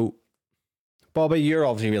trailer. So, Bobby, you're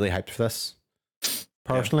obviously really hyped for this.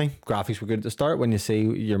 Personally, graphics were good at the start when you see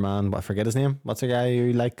your man, I forget his name. What's the guy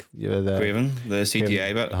you like? Craven, the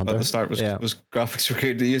CGI bit at the start was graphics were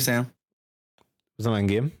good. Did you say? Was it in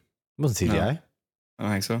game? It wasn't CGI. No, I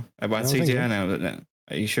don't think so. I want CGI now.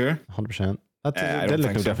 Are you sure? 100%. That did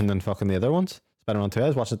look no different than fucking the other ones. Spider-Man 2. I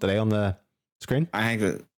was watching it today on the screen. I think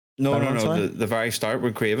that no. The very start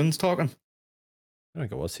when Craven's talking. I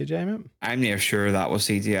think it was CGI, mate. I'm near sure that was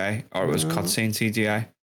CGI or it was cutscene CGI,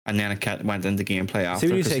 and then it went into gameplay after.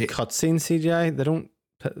 See, when you say cutscene CGI,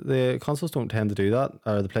 the consoles don't tend to do that,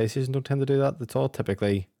 or the PlayStation don't tend to do that. It's all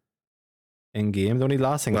typically in game. The only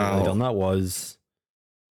last thing that really done that was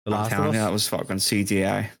The Last of Us. That was fucking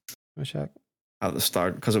CGI. Let me check. At the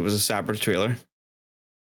start, because it was a separate trailer.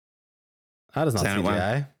 That is not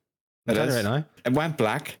CGI. It is right now. It went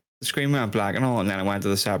black. The screen went black and all, and then it went to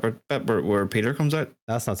the separate bit where Peter comes out.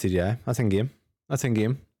 That's not CGI. That's in game. That's in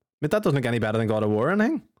game. But that doesn't make any better than God of War or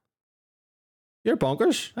anything. You're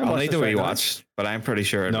bonkers. I'll need to rewatch, but I'm pretty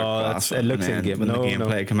sure it looks in game. When the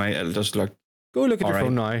gameplay come out, it'll just look. Go look at your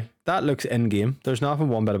phone now. That looks in game. There's nothing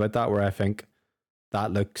one bit about that where I think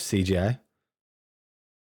that looks CGI.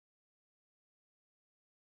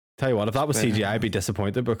 Tell you what, if that was CGI, I'd be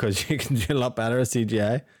disappointed because you can do a lot better at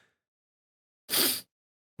CGI.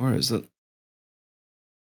 Where is it?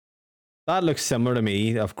 That looks similar to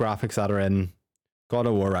me of graphics that are in God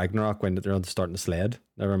of War Ragnarok when they're starting to sled.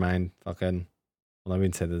 Never mind fucking, well, I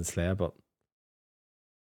wouldn't say the sled, but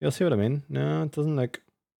you'll see what I mean. No, it doesn't look,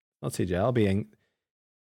 not CGI. I'll be in.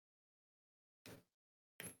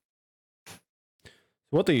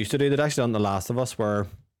 What they used to do, they'd actually done The Last of Us, where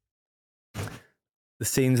the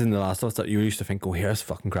scenes in The Last of Us that you used to think, oh, here's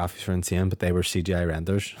fucking graphics are insane, but they were CGI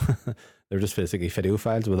renders. They're just basically video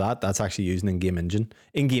files. With that's actually using in-game engine.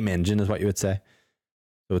 In-game engine is what you would say.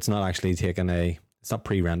 So it's not actually taking it's not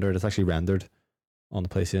pre-rendered, it's actually rendered on the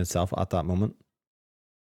PlayStation itself at that moment.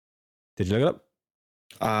 Did you look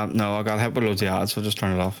it up? No, I got hit with loads of ads, so just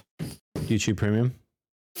turn it off. YouTube Premium.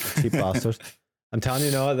 Cheap bastards. I'm telling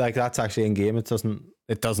you, no, like that's actually in-game. It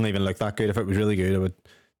doesn't even look that good. If it was really good, I would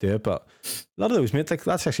do it. But a lot of those, mate, like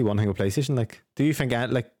that's actually one thing with PlayStation. Like, do you think,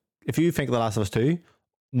 like, if you think The Last of Us 2,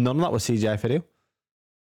 none of that was CGI video?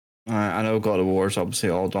 I know God of War is obviously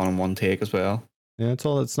all done in one take as well. Yeah, it's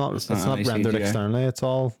not rendered CGI. Externally. It's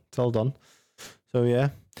all done. So yeah,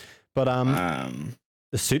 but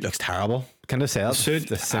the suit looks terrible. Can I say that?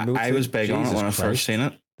 The suit. I was big on it when I first seen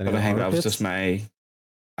it, but I think that was just I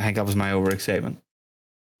think that was my overexcitement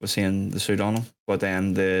with seeing the suit on him. But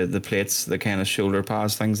then the plates, the kind of shoulder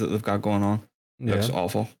pads things that they've got going on, looks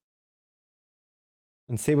awful.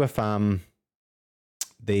 And see with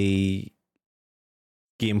the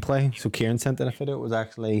gameplay. So Kieran sent in a video. It was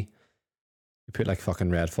actually, he put like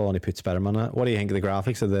fucking Redfall and he put Spiderman on it. What do you think of the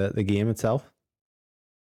graphics of the game itself?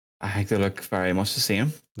 I think they look very much the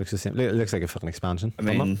same. Looks the same. It looks like a fucking expansion. I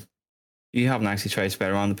mean, you haven't actually tried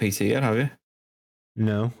Spiderman on the PC yet, have you?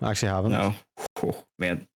 No, I actually haven't. No. Oh,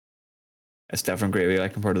 man. It's different gravy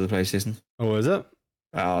like compared to the PlayStation. Oh, is it?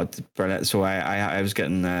 Oh, brilliant. So I was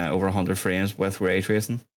getting over 100 frames with ray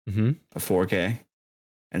tracing of 4K.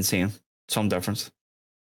 Insane. Some difference.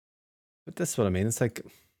 But that's what I mean. It's like,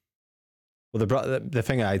 well, the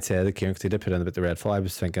thing I'd say that Kieran, because he did put in a bit of Redfall, I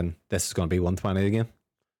was thinking this is going to be 120 again,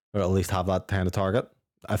 or at least have that kind of target.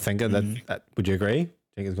 I think that would you agree?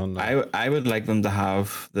 Think it's going to... I would like them to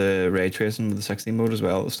have the ray tracing with the 60 mode as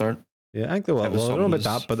well at the start. Yeah, I think they will. Well, I don't know about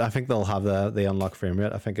that, but I think they'll have the unlock frame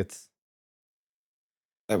rate. I think it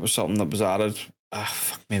was something that was added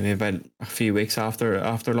maybe about a few weeks after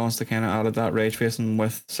launch. They kind of added that ray tracing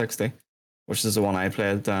with 60, which is the one I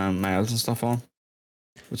played Miles and stuff on,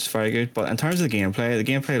 which is very good. But in terms of the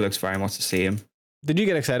gameplay looks very much the same. Did you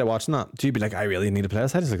get excited watching that? Did you be like, I really need to play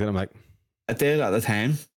this? I just looked at it, I'm like, I did at the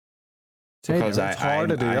time. Because it's hard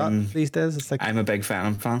to do that these days. It's like, I'm a big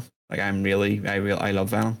Venom fan. Like I love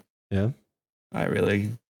Venom. Yeah, I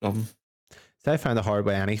really love him. So I found it hard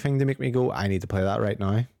by anything to make me go, I need to play that right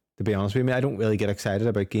now. To be honest with you, I don't really get excited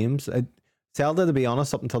about games. Zelda, to be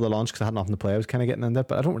honest, up until the launch, because I had nothing to play, I was kind of getting into it.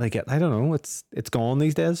 But I don't really I don't know. It's gone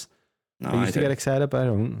these days. No, I used to get excited, but I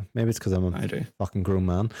don't. Maybe it's because I'm a fucking grown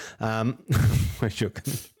man. We're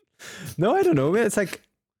joking. No, I don't know. It's like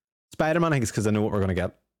Spider-Man. I think it's because I know what we're going to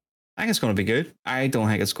get. I think it's going to be good. I don't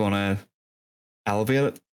think it's going to elevate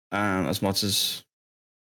it as much as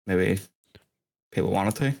maybe people want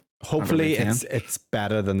it to. Hopefully, it's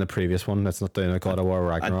better than the previous one. It's not doing like God of War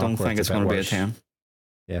Ragnarok. I don't think it's going to be a 10.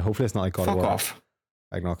 Yeah, hopefully it's not like God of War. Fuck off.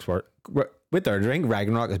 Ragnarok's work. With their drink,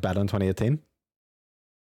 Ragnarok is better than 2018.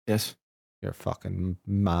 Yes. You're fucking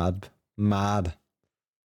mad. Mad.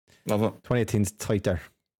 Love it. 2018's tighter.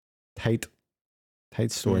 Tight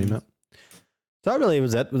story, mate. So that really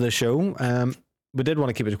was it with the show. We did want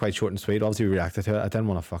to keep it quite short and sweet. Obviously, we reacted to it. I didn't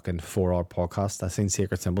want a fucking 4-hour podcast. I seen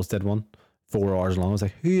Sacred Symbols did one 4 hours long. I was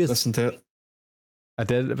like, who is... Listen to it. I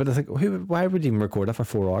did, but I think, why would you even record it for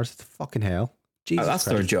 4 hours? It's fucking hell. Jesus that's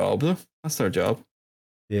Christ. Their job, though. That's their job.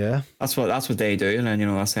 Yeah. That's what they do, and then,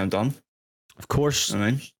 that's them done. Of course.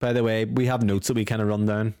 I mean, by the way, we have notes that we kind of run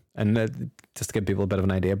down, and just to give people a bit of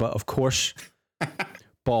an idea, but of course,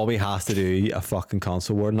 Bobby has to do a fucking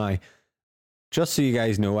console war. Now, just so you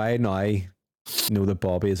guys know, I know that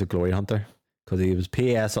Bobby is a glory hunter, because he was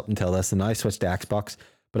PS up until this, and now I switched to Xbox.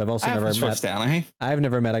 But I've also I never haven't met. switched anything. I've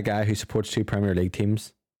never met a guy who supports two Premier League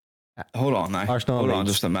teams. Hold on now. Arsenal and Hold on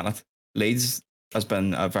Leeds. just a minute. Leeds has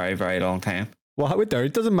been a very, very long time. Well, how would there?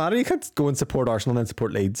 It doesn't matter. You can't go and support Arsenal and then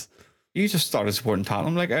support Leeds. You just started supporting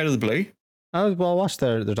Tottenham like out of the blue. I watched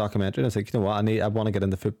their documentary and I was like, you know what? I want to get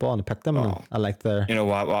into football, and I picked them. And I like their. You know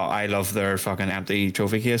what? Well, I love their fucking empty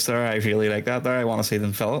trophy case there. I really like that there. I want to see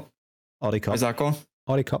them fill it. Audi Cup. How's that going?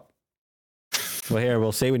 Audi Cup. Well, here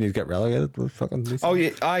we'll see when you get relegated. We'll fucking do Oh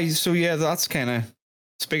yeah, so yeah, that's kind of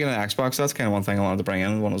speaking of Xbox. That's kind of one thing I wanted to bring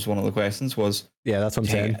in. One of the questions was. Yeah, that's what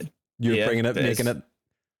I'm saying. You're bringing it, making it.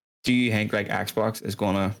 Do you think like Xbox is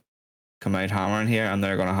gonna come out hammering here, and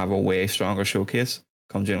they're gonna have a way stronger showcase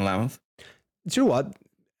come June 11th? Do you know what?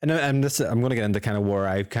 And I'm going to get into kind of where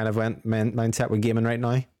I kind of went mindset with gaming right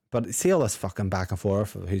now. But see all this fucking back and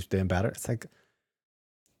forth of who's doing better. It's like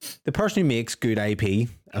the person who makes good IP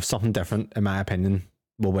of something different, in my opinion,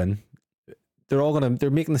 will win.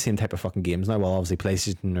 They're making the same type of fucking games now. Well, obviously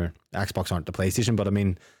PlayStation or Xbox aren't the PlayStation, but I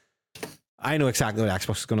mean, I know exactly what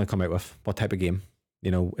Xbox is going to come out with, what type of game.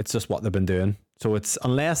 You know, it's just what they've been doing. So it's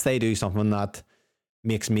unless they do something that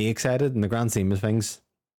makes me excited in the grand scheme of things,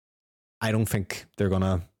 I don't think they're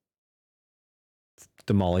gonna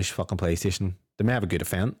demolish fucking PlayStation. They may have a good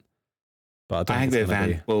event, but I think the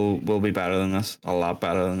event will be better than this, a lot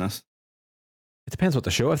better than this. It depends what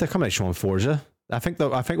they show. If they're coming out showing Forza, I think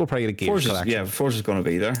we'll probably get a Gears collection. Yeah, Forza's going to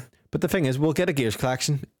be there. But the thing is, we'll get a Gears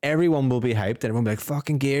collection. Everyone will be hyped. Everyone will be like,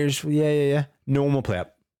 "Fucking Gears, yeah." No one will play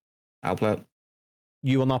it. I'll play it.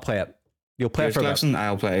 You will not play it. You'll play Gears it for collection.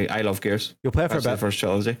 I'll play. I love Gears. You'll play it for a bit. The first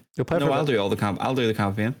trilogy. You'll play. No, I'll do all the camp. I'll do the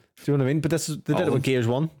campaign. Do you know what I mean? But they did it with Gears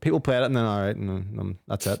 1. People played it and then, all right, no,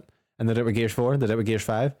 that's it. And they did it with Gears 4. They did it with Gears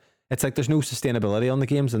 5. It's like there's no sustainability on the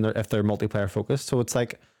games and if they're multiplayer focused. So it's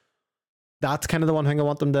like, that's kind of the one thing I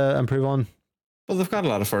want them to improve on. Well, they've got a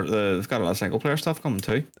lot of single player stuff coming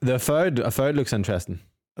too. The Avowed looks interesting.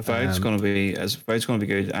 Avowed's going to be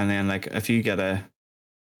good. And then like if you get a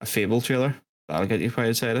Fable trailer, that'll get you quite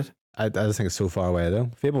excited. I just think it's so far away though.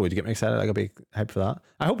 Fable would get me excited. I could be hyped for that.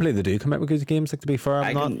 I hope they do come out with good games. Like, to be fair,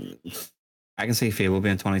 I can see Fable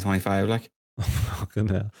being 2025. Like, fucking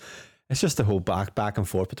hell. It's just the whole back and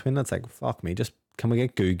forth between that. It's like, fuck me. Just can we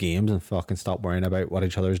get good games and fucking stop worrying about what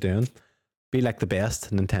each other's doing? Be like the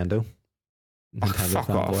best Nintendo. Fuck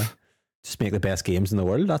off. Just make the best games in the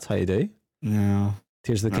world. That's how you do. No.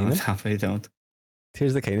 Tears of the Kingdom. Happy don't.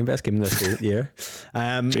 Tears of the Kingdom, best game this whole year.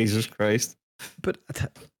 Jesus Christ. But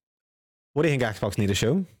what do you think Xbox need to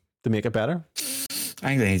show to make it better? I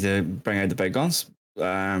think they need to bring out the big guns.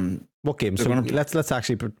 What games? So let's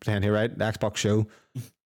actually pretend here, right? The Xbox show.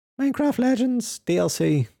 Minecraft Legends,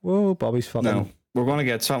 DLC. Whoa, Bobby's fucking. No, we're going to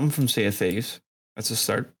get something from Sea of Thieves. That's a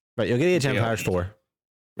start. Right, you'll get Age of Empires 4.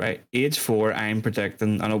 Right, Age 4, I'm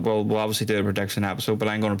predicting. I know we'll obviously do a prediction episode, but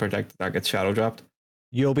I'm going to predict that gets shadow dropped.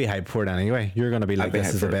 You'll be hyped for it anyway. You're going to be like,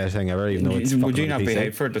 this is the best thing ever, even though it's Would you not be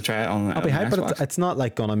hyped for it to try it on? I'll be hyped, but it's not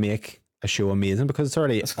like going to make a show amazing because it's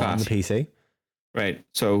already on the PC. Right.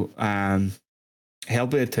 So,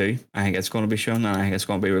 Hellblade 2, I think it's going to be shown, and I think it's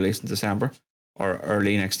going to be released in December or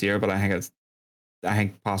early next year. But I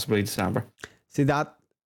think possibly December. See that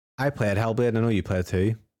I played Hellblade. I know you played it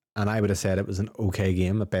too, and I would have said it was an okay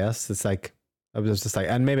game at best. It's like I was just like,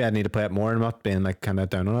 and maybe I need to play it more. I'm not being like kind of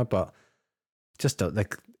down on it, but. Just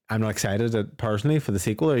like I'm not excited personally for the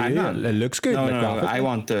sequel. Are you? It looks good. No,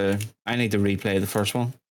 I need to replay the first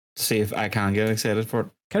one to see if I can get excited for it.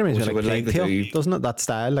 Kind of reminds me of like Plague Tale, doesn't it? That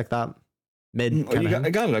style, like that mid. I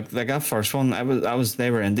gotta look like that first one. They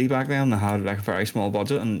were indie back then. They had like a very small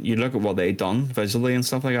budget, and you look at what they done visually and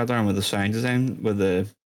stuff like that. There with the sound design, with the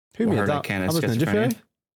who made that? That was Ninja Theory.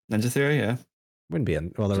 Ninja Theory, yeah. Wouldn't be they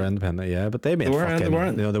were independent, yeah, but they made they were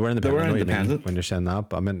independent. When you're saying that,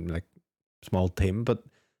 but I mean like. Small team, but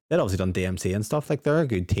they'd obviously done DMC and stuff. Like they're a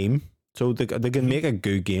good team, so they can make a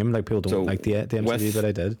good game. Like people don't like the DMC, but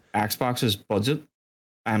I did. Xbox's budget,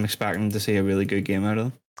 I'm expecting to see a really good game out of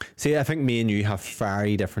them. See, I think me and you have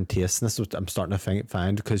very different tastes, and this is what I'm starting to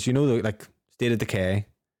find because you know, like State of Decay,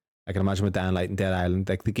 I can imagine with Dying Light and Dead Island,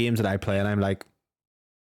 like the games that I play, and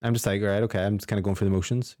I'm just like, right, okay, I'm just kind of going through the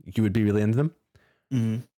motions. You would be really into them.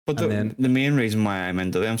 Mm-hmm. But the main reason why I'm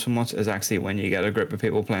into them so much is actually when you get a group of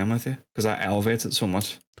people playing with you, because that elevates it so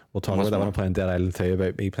much. We'll talk about that when I'm playing Dead Island 2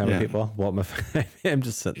 about me playing with people. What I'm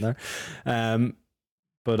just sitting there.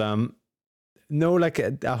 No,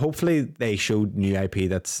 like hopefully they showed new IP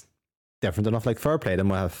that's different enough. Like Fair Play them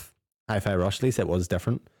with Hi-Fi Rush, at least it was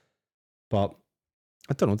different. But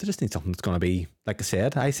I don't know, they just need something that's going to be, like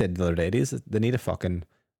I said the other day, they need a fucking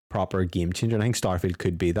proper game changer. And I think Starfield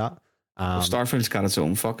could be that. Starfield's got its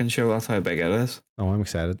own fucking show. That's how big it is. Oh, I'm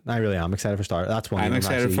excited. I really am excited for Star. That's one I'm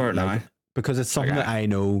excited for it now because it's something that I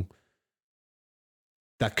know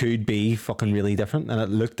that could be fucking really different, and it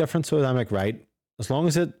looked different. So I'm like, right, as long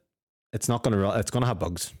as it's not gonna, it's gonna have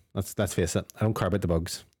bugs. Let's face it. I don't care about the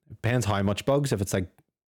bugs. It depends how much bugs. If it's like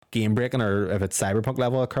game breaking or if it's Cyberpunk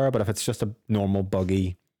level occur, but if it's just a normal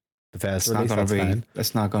buggy Bethesda release, that's fine.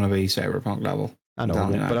 It's not gonna be Cyberpunk level. I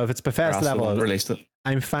know, but if it's Bethesda level, released it.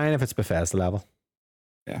 I'm fine if it's Bethesda level.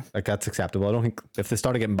 Yeah, like that's acceptable. I don't think if they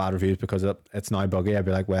started getting bad reviews because it's now buggy, I'd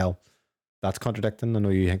be like, well, that's contradicting. I know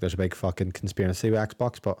you think there's a big fucking conspiracy with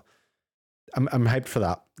Xbox, but I'm hyped for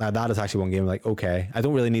that. Now that is actually one game like, okay, I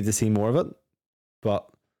don't really need to see more of it, but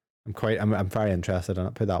I'm very interested in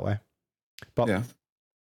it, put it that way. But yeah,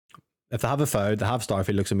 if they have they have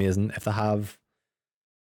Starfield, looks amazing. If they have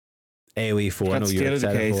AoE 4, I know you're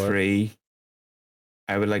excited for 3,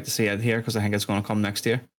 I would like to see it here because I think it's going to come next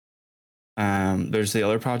year. There's the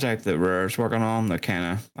other project that Rare's working on that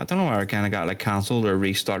kind of, I don't know where it kind of got like cancelled or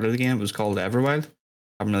restarted again. It was called Everwild.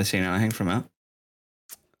 I haven't really seen anything from it.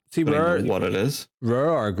 See, Rare, what it is. Rare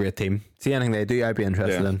are a great team. See anything they do, I'd be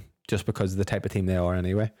interested in, just because of the type of team they are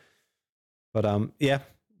anyway. But yeah.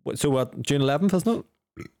 So what? June 11th, isn't it?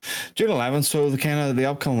 June 11th. So the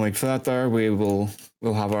upcoming week for that, there we'll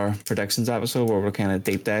have our predictions episode where we'll kind of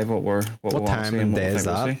deep dive what time and day is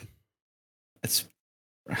that? It's,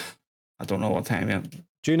 I don't know what time yet.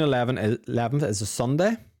 June 11th is a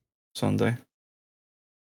Sunday. Sunday.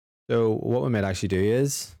 So what we might actually do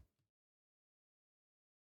is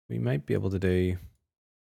we might be able to do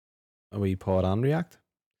a wee pod and react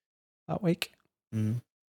that week. Mm.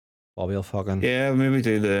 Bobby will fucking maybe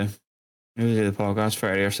do the podcast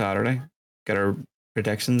Friday or Saturday. Get our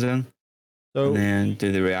predictions in. And then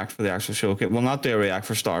do the react for the actual showcase. We'll not do a react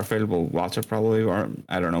for Starfield. We'll watch it probably, or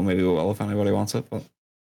I don't know. Maybe we will if anybody wants it. But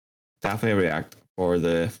definitely a react for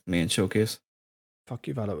the main showcase. Fuck,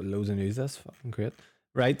 you've had it with loads of news. That's fucking great.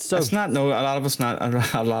 Right, so it's not. No, a lot of us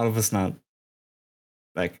not.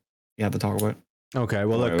 Like you have to talk about. Okay,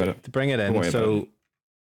 well look, to bring it in. So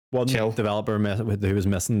one developer who was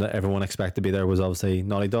missing that everyone expected to be there was obviously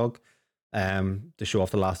Naughty Dog, to show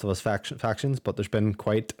off the Last of Us factions. But there's been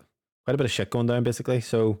quite a bit of shit going down basically.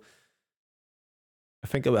 So I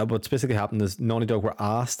think what's basically happened is Naughty Dog were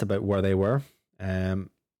asked about where they were.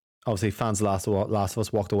 Obviously, fans of Last of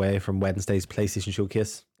Us walked away from Wednesday's PlayStation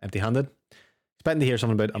Showcase empty-handed, expecting to hear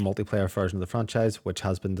something about a multiplayer version of the franchise, which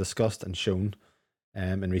has been discussed and shown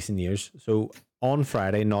in recent years. So on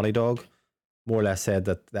Friday, Naughty Dog more or less said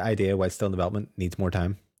that the idea, while still in development, needs more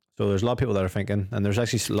time. So there's a lot of people that are thinking, and there's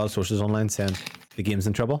actually a lot of sources online saying the game's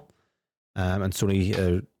in trouble, and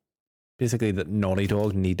Sony basically that Naughty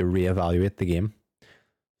Dog need to reevaluate the game.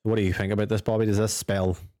 What do you think about this, Bobby? Does this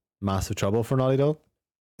spell massive trouble for Naughty Dog?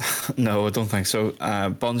 No, I don't think so.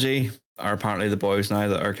 Bungie are apparently the boys now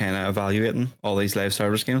that are kind of evaluating all these live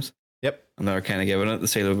service games. Yep. And they're kind of giving it the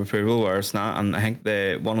seal of approval where it's not. And I think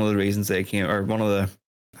one of the reasons they came, or one of the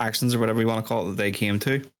actions or whatever you want to call it, that they came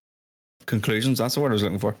to, conclusions, that's the word I was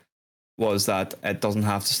looking for, was that it doesn't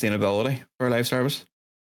have sustainability for a live service.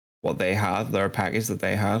 What they had, their package that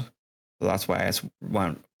they had. So that's why it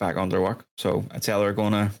went back under work. So it's either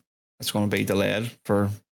it's going to be delayed for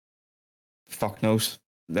fuck knows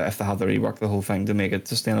if they have to rework the whole thing to make it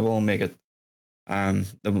sustainable and make it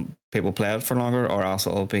the people play it for longer, or else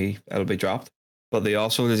it'll be dropped. But they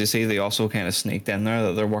also, as you see, they also kind of sneaked in there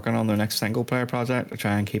that they're working on their next single player project to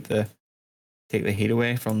try and take the heat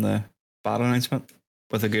away from the bad announcement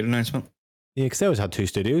with a good announcement. Yeah, because they always had two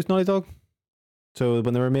studios, Naughty Dog. So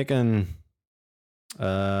when they were making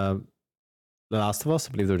The Last of Us,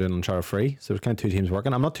 I believe they were doing Uncharted 3. So there's kind of two teams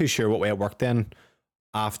working. I'm not too sure what way it worked then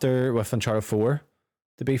after with Uncharted 4,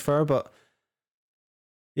 to be fair, but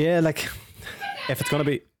yeah, like if it's gonna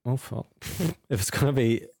be if it's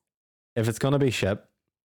gonna be shit,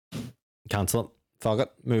 cancel it. Fuck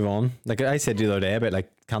it, move on. Like I said the other day about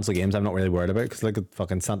like cancel games, I'm not really worried about, because like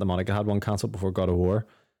fucking Santa Monica had one cancelled before God of War,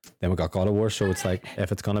 then we got God of War. So it's like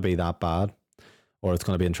if it's gonna be that bad or it's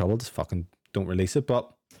gonna be in trouble, just fucking don't release it.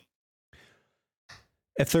 But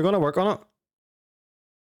if they're gonna work on it,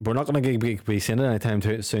 we're not going to be seeing it anytime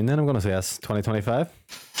soon. Then I'm going to say yes, 2025.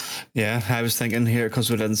 Yeah, I was thinking here, because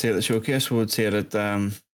we didn't see it at the showcase, we would see it at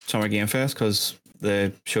Summer Game Fest, because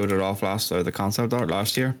they showed it off the concept art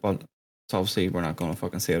last year. But it's obviously we're not going to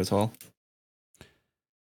fucking see it at all.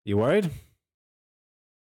 You worried?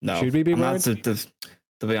 No. Should we be worried? To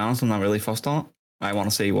be honest, I'm not really fussed on it. I want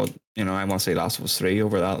to see I want to see Last of Us 3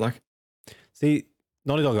 over that. Like, see,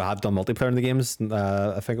 Naughty Dog have done multiplayer in the games.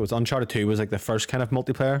 I think it was Uncharted 2 was like the first kind of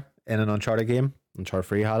multiplayer in an Uncharted game. Uncharted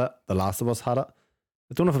 3 had it. The Last of Us had it.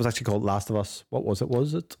 I don't know if it was actually called Last of Us. What was it?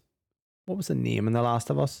 What was the name in The Last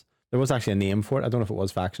of Us? There was actually a name for it. I don't know if it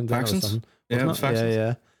was Factions. Factions? Yeah, it was Factions.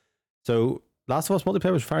 Yeah. So Last of Us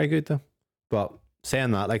multiplayer was very good though. But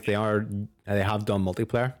saying that, like they have done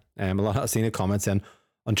multiplayer. I've seen a comment saying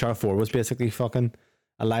Uncharted 4 was basically fucking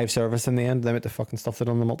a live service in the end. They went to fucking stuff that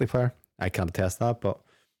on the multiplayer. I can't attest that, but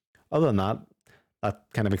other than that, that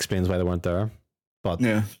kind of explains why they weren't there. But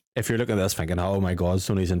yeah, if you're looking at this thinking, oh my god,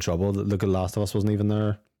 Sony's in trouble, look at Last of Us wasn't even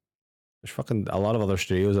there. There's fucking a lot of other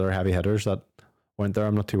studios that are heavy hitters that weren't there.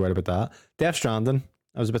 I'm not too worried about that. Death Stranding,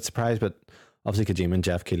 I was a bit surprised, but obviously Kojima and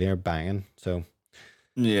Jeff Keighley are banging. So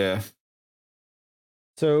yeah.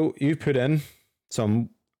 So you put in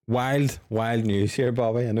some wild news here,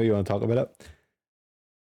 Bobby. I know you want to talk about it.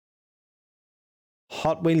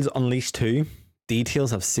 Hot Wheels Unleashed 2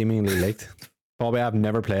 details have seemingly leaked. Bobby, I've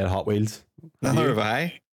never played Hot Wheels. Neither have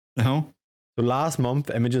I. No. So last month,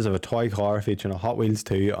 images of a toy car featuring a Hot Wheels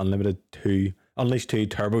 2 Unlimited 2 Unleashed 2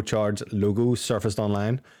 turbocharged logo surfaced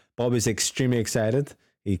online. Bobby's extremely excited.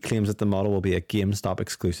 He claims that the model will be a GameStop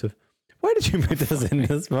exclusive. Why did you put this in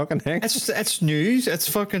this fucking thing? It's news. It's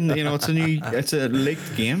fucking, it's a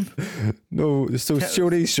leaked game. No, so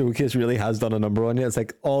Sony's showcase really has done a number on you. It's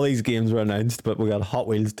like all these games were announced, but we got Hot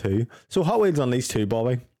Wheels 2. So Hot Wheels Unleashed 2,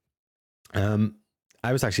 Bobby.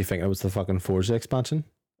 I was actually thinking it was the fucking Forza expansion.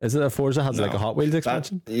 Is it a Forza has like a Hot Wheels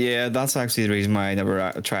expansion? That's actually the reason why I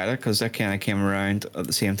never tried it, because that kind of came around at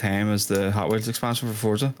the same time as the Hot Wheels expansion for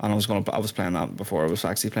Forza, and I was playing that before I was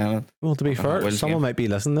actually playing it. Well, to be fair, someone might be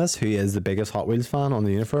listening to this who is the biggest Hot Wheels fan on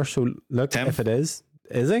the universe. So look, Tim. If it is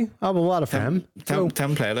he? Oh, well, a lot of him.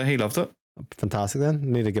 Tim played it. He loved it. Fantastic. Then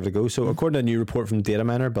need to give it a go. So according to a new report from data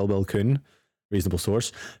miner Bill Kuhn, reasonable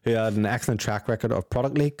source, who had an excellent track record of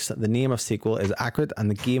product leaks, the name of sequel is accurate and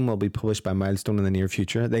the game will be published by Milestone in the near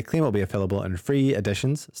future. They claim it will be available in free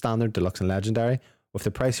editions, standard, deluxe and legendary, with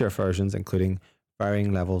the pricier versions including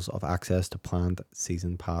varying levels of access to planned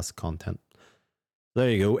season pass content. There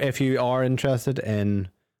you go. If you are interested in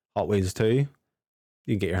Hot Wheels 2, you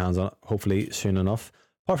can get your hands on it hopefully soon enough.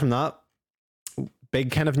 Apart from that,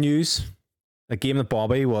 big kind of news, a game that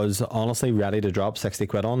Bobby was honestly ready to drop 60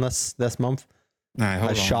 quid on this month.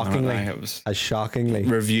 As shockingly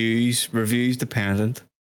reviews dependent.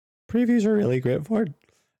 Previews are really great for it.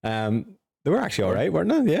 They were actually all right, weren't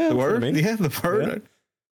they? Yeah, they were. They were.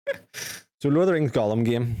 Yeah. So Lord of the Rings Golum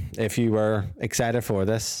game, if you were excited for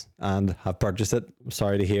this and have purchased it, I'm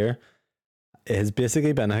sorry to hear, it has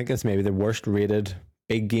basically been, I think it's maybe the worst rated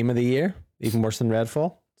big game of the year, even worse than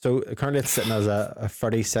Redfall. So currently it's sitting as a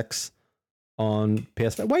 36 on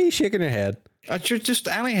PS5. Why are you shaking your head? Just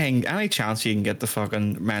any chance you can get the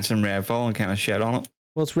fucking mention Redfall and kind of shit on it.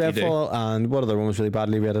 Well, it's Redfall and what other one was really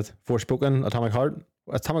badly rated? Forspoken, Atomic Heart.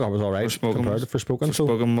 Atomic Heart was alright compared to Forspoken.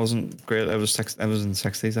 Forspoken wasn't great. It was in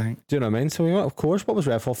 60s, I think. Do you know what I mean? So of course, what was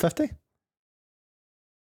Redfall, 50?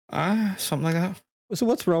 Something like that. So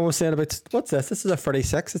what's wrong with saying about what's this? This is a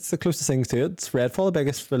 36. It's the closest things to it. It's Redfall, the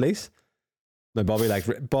biggest release. Now Bobby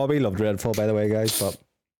loved Redfall, by the way, guys. But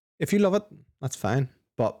if you love it, that's fine.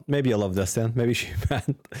 But maybe you'll love this then. Maybe you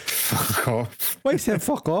man. Fuck off. Why you saying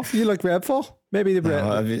fuck off? You like Redfall? Maybe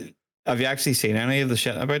the have you actually seen any of the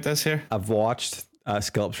shit about this here? I've watched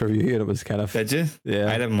Scalp's review and it was kind of. Did you? Yeah.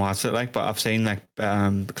 I didn't watch it, but I've seen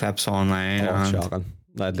clips online. Oh, and shocking.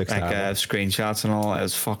 That looks screenshots and all. It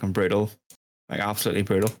was fucking brutal. Absolutely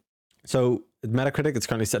brutal. So Metacritic, it's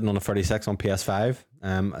currently sitting on a 36 on PS5,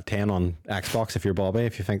 a 10 on Xbox if you're Bobby,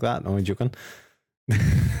 if you think that. No, I'm joking.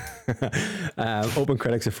 Open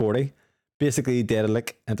Critics of 40. Basically,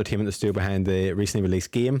 Daedalic Entertainment, the studio behind the recently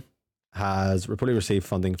released game, has reportedly received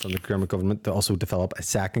funding from the German government to also develop a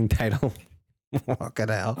second title. Fucking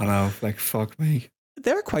hell. I know, fuck me.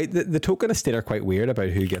 They're quite, the token estate are quite weird about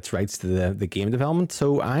who gets rights to the game development,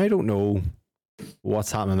 so I don't know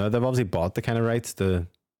what's happening there. They've obviously bought the kind of rights to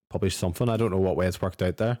publish something. I don't know what way it's worked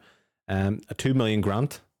out there. A 2 million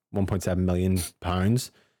grant, £1.7 million.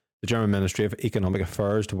 The German Ministry of Economic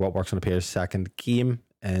Affairs to what works on appears second game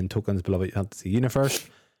in Token's beloved fantasy universe.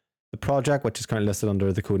 The project, which is currently listed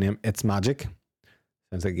under the codename It's Magic,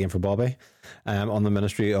 sounds like a game for Bobby, on the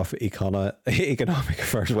Ministry of Economic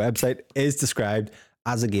Affairs website, is described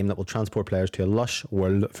as a game that will transport players to a lush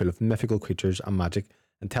world full of mythical creatures and magic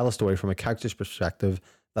and tell a story from a character's perspective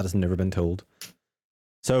that has never been told.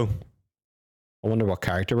 So, I wonder what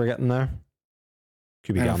character we're getting there.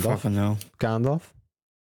 Could be Gandalf. Fucking know. Gandalf.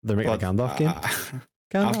 They're making a Gandalf game.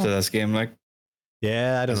 Gandalf. After this game,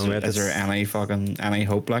 yeah, I don't know. Is there any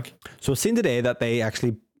hope? So I've seen today that they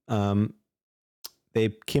actually they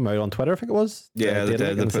came out on Twitter, I think it was. Yeah, they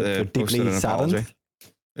did. They deeply saddened.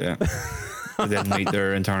 Yeah, they didn't meet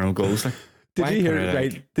their internal goals. Did Why you hear? periodic?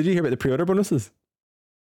 Right? Did you hear about the pre-order bonuses?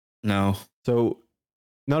 No. So,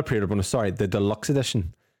 not a pre-order bonus. Sorry, the deluxe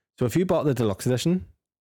edition. So, if you bought the deluxe edition,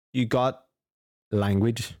 you got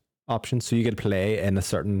language options. So you could play in a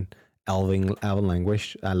certain elven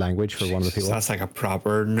language for one of the people. That's like a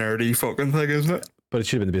proper nerdy fucking thing, isn't it? But it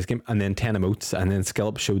should have been the base game. And then 10 emotes, and then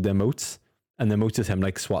Skillup showed the emotes, and the emotes is him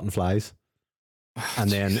like swatting flies. And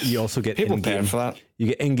then you also get people paying for that. You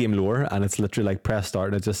get in-game lore, and it's literally like press start,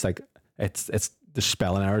 and it's just like it's the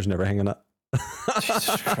spelling errors and everything in it.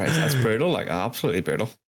 Jesus Christ, that's brutal. Like absolutely brutal.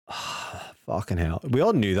 Fucking hell. We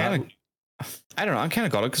all knew that. I don't know. I kind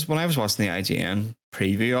of got it because when I was watching the IGN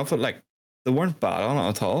preview of it, like they weren't bad on it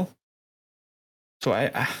at all. So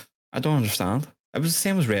I don't understand. It was the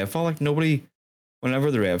same as Redfall. Like nobody,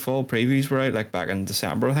 whenever the Redfall previews were out, like back in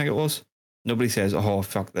December, I think it was, nobody says, "Oh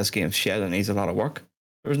fuck, this game's shit. It needs a lot of work."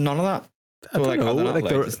 There was none of that. I don't know.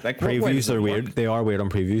 Like previews are weird. They are weird on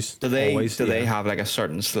previews. Do they have like a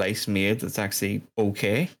certain slice made that's actually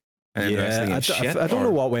okay? And yeah, I don't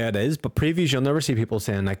know what way it is, but previews you'll never see people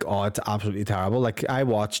saying like, "Oh, it's absolutely terrible." Like I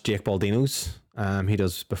watched Jake Baldino's. He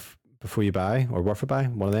does Before You Buy or Worth It Buy,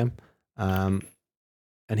 one of them.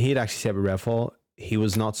 And he had actually said with Redfall, he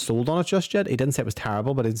was not sold on it just yet. He didn't say it was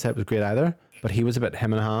terrible, but he didn't say it was great either. But he was a bit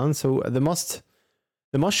hem and hand. So they must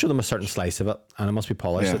show them a certain slice of it, and it must be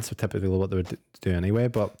polished. Yeah. That's typically what they would do anyway.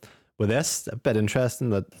 But with this, a bit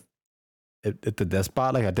interesting that it did this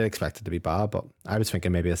bad. Like I did expect it to be bad, but I was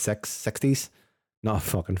thinking maybe a 60s, not a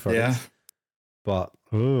fucking 30s. Yeah. But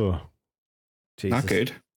Jesus. Not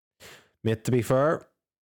good. Mate, to be fair,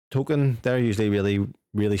 Token, they're usually really,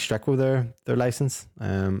 really strict with their license.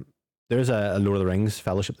 There's a Lord of the Rings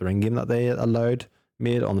Fellowship of the Ring game that they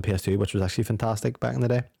made on the PS2, which was actually fantastic back in the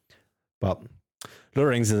day. But Lord of the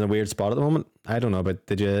Rings is in a weird spot at the moment. I don't know, but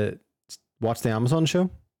did you watch the Amazon show?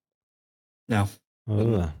 No.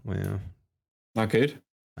 Oh, well. Not good.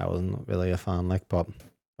 I wasn't really a fan, but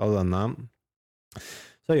other than that.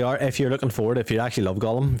 So you are, if you're looking forward, if you actually love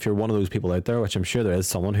Golum, if you're one of those people out there, which I'm sure there is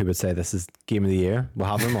someone who would say this is game of the year, we'll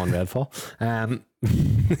have them on Redfall.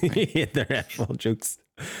 You hate the Redfall jokes.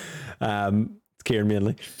 It's Kieran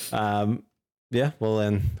mainly. Yeah, well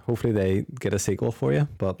then hopefully they get a sequel for you,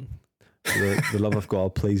 but for the love of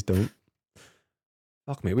God, please don't.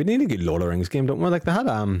 Fuck me, we need a good Lord of the Rings game, don't we? Like they had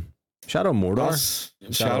Shadow of Mordor.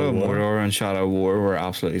 Shadow of Mordor and Shadow of War were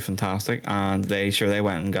absolutely fantastic, and they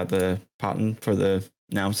went and got the patent for the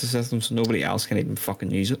Nemesis system, so nobody else can even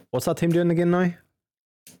fucking use it. What's that team doing again now?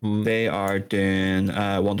 They are doing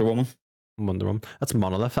Wonder Woman. That's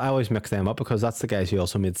Monolith. I always mix them up because that's the guys who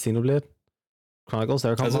also made Xenoblade Chronicles.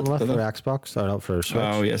 They're called Monolith for Xbox, or not for Switch.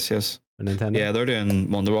 Oh yes. For Nintendo. Yeah, they're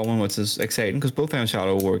doing Wonder Woman, which is exciting because both them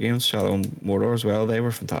Shadow of War games, Shadow of Mordor as well, they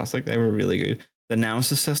were fantastic. They were really good. The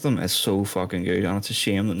Nemesis system is so fucking good, and it's a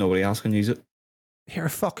shame that nobody else can use it. Here,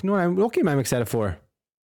 fuck no! What game I'm excited for?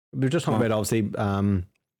 We were just talking about obviously.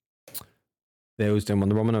 They was doing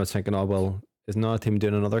Wonder Woman. I was thinking, oh well, is not a team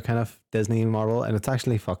doing another kind of Disney Marvel, and it's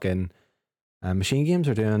actually fucking Machine Games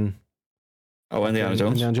are doing. Oh, Indiana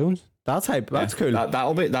Jones. Indiana Jones. That's hype. That's cool.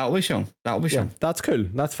 That'll be shown. That'll be shown. That's cool.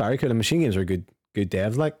 That's very cool. And Machine Games are good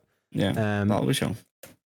devs. Like that'll be shown.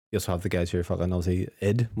 You also have the guys who are fucking obviously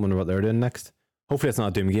id. Wonder what they're doing next. Hopefully it's not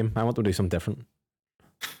a Doom game. I want them to do something different.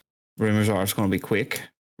 Rumors are it's going to be Quake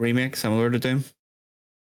remake similar to Doom.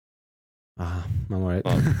 I'm alright.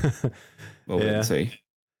 We'll wait and see.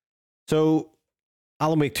 So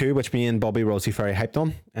Alan Wake 2, which me and Bobby were also very hyped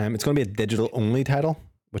on. It's going to be a digital only title,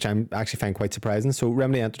 which I'm actually find quite surprising. So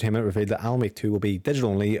Remedy Entertainment revealed that Alan Wake 2 will be digital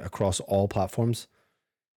only across all platforms.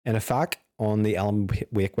 In a fact, on the Alan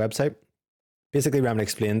Wake website, basically Remedy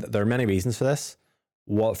explained that there are many reasons for this.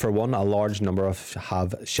 For one, a large number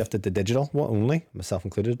have shifted to digital only, myself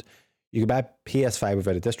included. You can buy PS5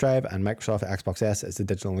 without a disc drive, and Microsoft Xbox S is the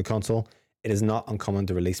digital only console. It is not uncommon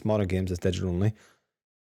to release modern games as digital only.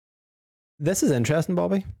 This is interesting,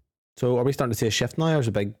 Bobby. So are we starting to see a shift now, or is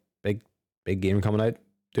a big game coming out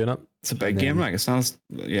doing it? It's a big game, like it's not.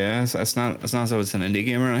 Yeah, it's not as though it's an indie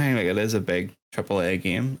game or anything. Like it is a big AAA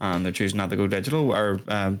game, and they're choosing not to go digital or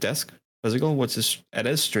disc physical, which is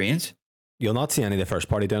strange. You'll not see any of the first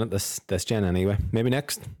party doing it this gen anyway. Maybe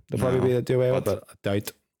next they'll probably be away with it, but I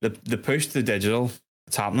doubt. The push to digital,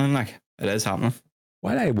 it's happening. Like it is happening.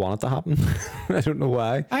 Why do I want it to happen? I don't know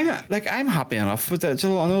why. I'm happy enough with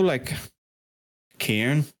digital. I know like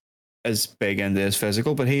Kieran is big into his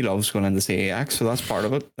physical, but he loves going into CAX, so that's part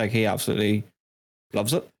of it. Like he absolutely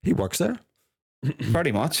loves it. He works there,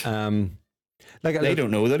 pretty much. They don't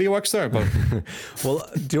know that he works there, but well,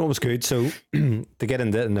 do you know what was good? So to get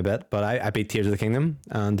into it in a bit, but I beat Tears of the Kingdom,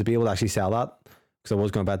 and to be able to actually sell that because I was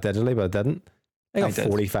going to buy it digitally, but I didn't. I got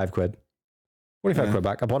 45 quid. £45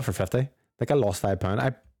 back. I bought it for 50. Like I lost £5.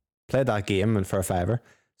 I played that game and for a fiver.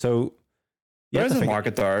 So there is a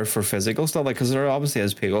market there for physical stuff, like, because there obviously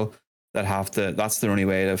is people that have to. That's the only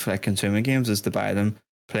way of like consuming games is to buy them,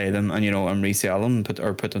 play them, and and resell them,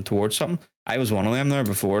 put them towards something. I was one of them there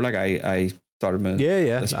before. Like I started my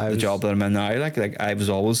the job that I'm in now. Like I was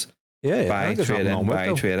always buy trade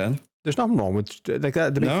in. There's nothing wrong with like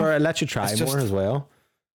that. To be fair, it lets you try more as well.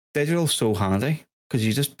 Digital's so handy because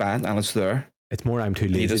you just buy it and it's there. It's more I'm too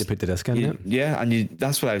lazy to put the disc in it. Yeah, and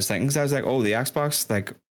that's what I was thinking. Cause I was like, oh, the Xbox,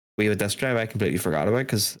 like we have a disc drive. I completely forgot about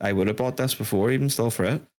because I would have bought this before, even still for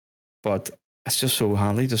it. But it's just so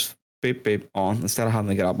handy. Just beep beep on instead of having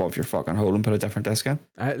to get up off your fucking hole and put a different disc in.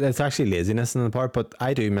 It's actually laziness in the part, but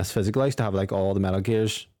I do miss physical. I used to have like all the Metal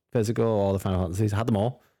Gears physical, all the Final Fantasies. I had them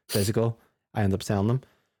all physical. I ended up selling them.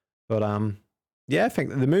 But yeah, I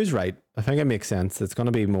think the move's right. I think it makes sense. It's going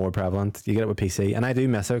to be more prevalent. You get it with PC, and I do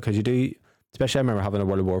miss it because you do. Especially, I remember having a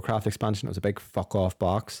World of Warcraft expansion. It was a big fuck off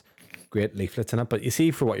box, great leaflets in it. But you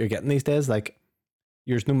see, for what you're getting these days, like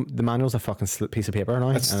the manual's a fucking piece of paper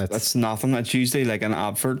now. That's nothing. That's usually like an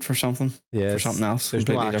advert for something. Yeah, for something else. There's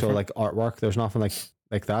no actual like artwork. There's nothing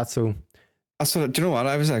like that. So. Do you know what?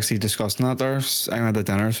 I was actually discussing that there. I went to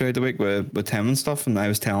dinner throughout the week with Tim and stuff, and I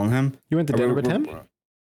was telling him. You went to dinner with Tim?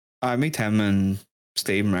 Me, Tim, and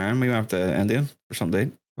Steve and Ryan. We went to India for some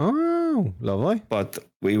day. Oh, lovely. But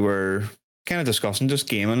we were kind of discussing just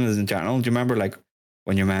gaming in general. Do you remember like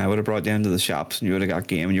when your man would have brought you into the shops and you would have got a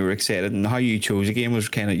game and you were excited, and how you chose a game was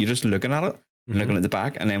kind of you just looking at it, looking at the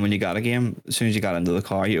back, and then when you got a game, as soon as you got into the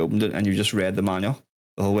car, you opened it and you just read the manual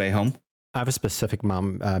the whole way home. I have a specific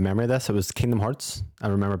memory of this. It was Kingdom Hearts. I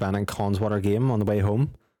remember banning Conswater game on the way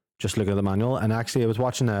home, just looking at the manual. And actually, I was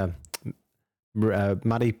watching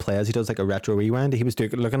Matty plays. He does like a retro rewind. He was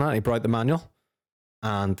looking at it. He brought out the manual,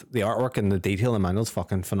 and the artwork and the detail in the manual is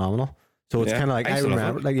fucking phenomenal. So it's kind of like I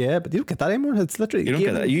remember, like but you don't get that anymore. It's literally you don't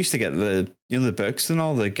get that. You used to get the books and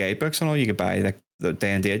all the guide books and all. You could buy like the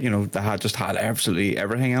day and date. That had absolutely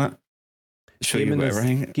everything in it. Show you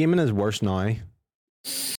everything. Gaming is worse now.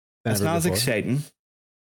 It's not as exciting.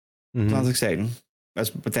 It's not as exciting.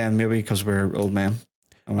 But then maybe because we're old men.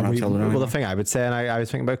 And we're not children anymore. The thing I would say, and I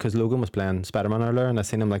was thinking about, because Logan was playing Spiderman earlier, and I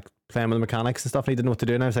seen him like playing with the mechanics and stuff, and he didn't know what to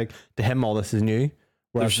do. And I was like, to him, all this is new.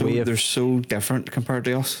 Whereas they're so different compared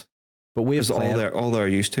to us. But all they're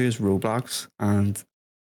used to is Roblox and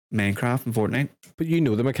Minecraft and Fortnite. But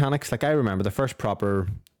the mechanics. Like I remember the first proper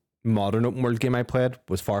modern open world game I played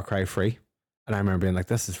was Far Cry 3, and I remember being like,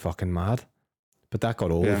 this is fucking mad. But that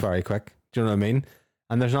got old very quick. Do you know what I mean?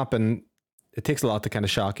 And it takes a lot to kind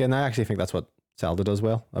of shock you. And I actually think that's what Zelda does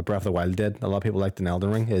well. Breath of the Wild did. A lot of people liked an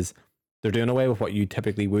Elden Ring. Is they're doing away with what you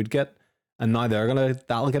typically would get. And now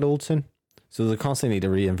that'll get old soon. So they constantly need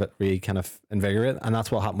to kind of invigorate. And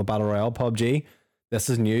that's what happened with Battle Royale, PUBG. This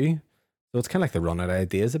is new. So it's kind of like they run out of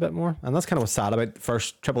ideas a bit more. And that's kind of what's sad about the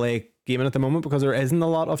first AAA gaming at the moment, because there isn't a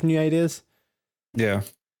lot of new ideas. Yeah.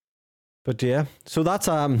 But yeah, so that's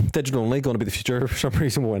digital only going to be the future. For some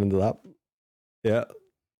reason, we went into that. Yeah.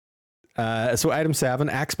 So item 7,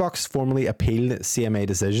 Xbox formally appealed CMA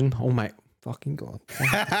decision. Oh my fucking god!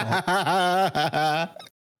 I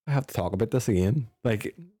have to talk about this again.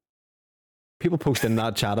 Like, people post in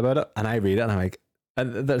that chat about it, and I read it, and I'm like,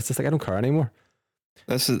 it's just like I don't care anymore.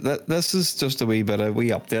 This is just a wee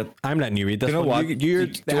update. I'm letting you read this. You know what? Do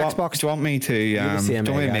you want me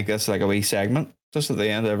to make this like a wee segment? Just at the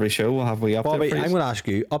end of every show, we'll have a wee update. Bobby, I'm going to ask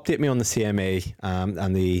you, update me on the CMA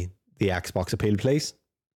and the Xbox appeal, please.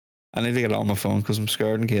 I need to get it on my phone because I'm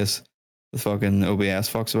scared in case the fucking OBS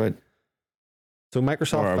fucks about. So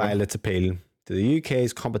Microsoft filed its appeal to the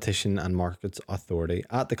UK's Competition and Markets Authority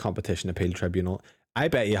at the Competition Appeal Tribunal. I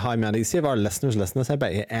bet you how many, see if our listeners listen to this, I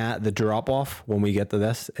bet you the drop off when we get to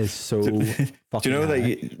this is so fucking do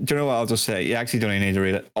you know what I'll just say? You actually don't even need to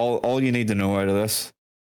read it. All you need to know out of this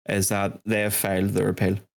is that they have filed their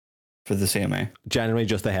appeal for the CMA. Generally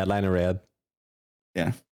just the headline I read.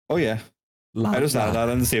 Yeah. Oh yeah. I just added that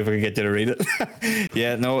in to see if I can get you to read it.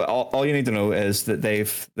 Yeah, no, all you need to know is that they've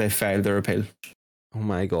filed their appeal. Oh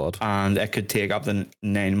my god. And it could take up to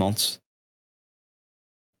 9 months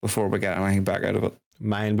before we get anything back out of it.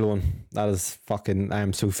 Mind blowing. That is fucking, I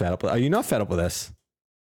am so fed up with. Are you not fed up with this?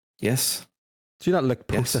 Yes. Do you not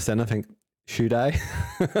post this in and think, should I?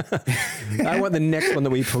 I want the next one that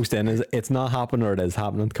we post in is it's not happening or it is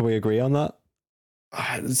happening. Can we agree on that?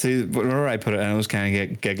 See, whenever I put it in, I was kind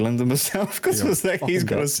of giggling to myself because it was like, he's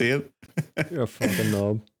going to see it. You're a fucking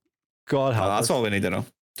knob. God help us. That's all we need to know.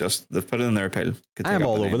 just they've put it in their pill. I'm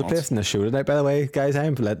all over the place in the show tonight, by the way, guys.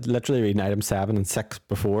 I'm literally reading item 7 and 6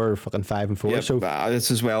 before fucking 5 and 4. Yep, so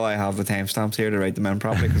it's as well. I have the timestamps here to write them in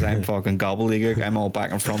properly because I'm fucking gobbledygook. I'm all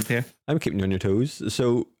back and front here. I'm keeping you on your toes.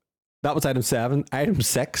 So that was item 7. Item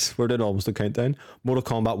 6, we're doing almost a countdown. Mortal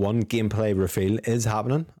Kombat 1 gameplay reveal is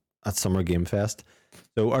happening at Summer Game Fest.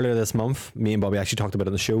 So earlier this month, me and Bobby actually talked about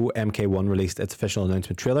it on the show. MK1 released its official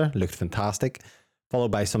announcement trailer. Looked fantastic.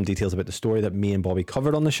 Followed by some details about the story that me and Bobby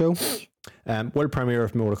covered on the show. World premiere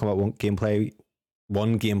of Mortal Kombat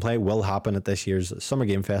 1 gameplay will happen at this year's Summer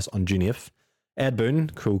Game Fest on June 8th. Ed Boon,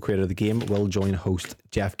 co-creator of the game, will join host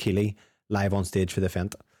Jeff Keighley live on stage for the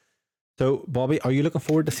event. So, Bobby, are you looking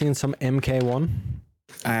forward to seeing some MK1?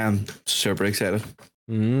 I am super excited.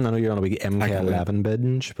 I know you're on a big MK11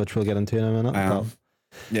 binge, which we'll get into in a minute.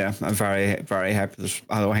 Yeah, I'm very, very happy.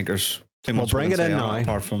 I don't think there's too much. Well, bring it in now.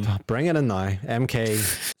 Apart from bring it in now.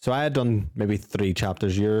 MK. So I had done maybe 3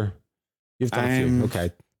 chapters. You've done a few.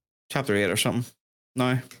 Okay. Chapter 8 or something.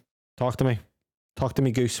 No. Talk to me. Talk to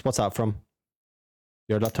me, Goose. What's that from?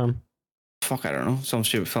 You heard that term? Fuck, I don't know. Some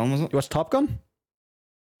stupid film, was it? You watched Top Gun?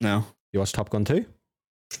 No. You watched Top Gun 2?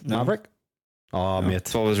 No. Maverick? Oh, no. mate.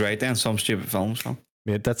 So I was right then. Some stupid films, from.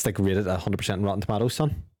 Mate, that's like rated at 100% Rotten Tomatoes,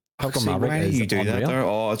 son. Top Gun Maverick. Why do you do unreal. that there?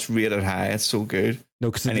 Oh, it's rated high. It's so good. No,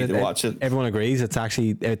 because I need to watch it. Everyone agrees it's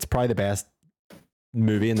probably the best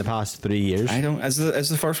movie in the past 3 years. I don't. Is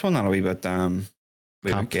the first one not a wee bit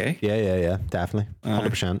gay? Yeah, definitely,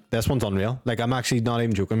 100%. This one's unreal. Like, I'm actually not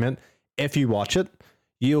even joking, man. If you watch it,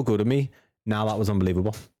 you'll go to me. Now that was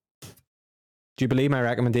unbelievable. Do you believe my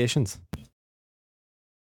recommendations?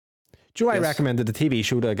 Do you know I recommended the TV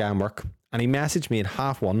show to a guy in work, and he messaged me at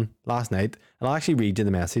 1:30 last night, and I'll actually read you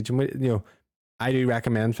the message. And I do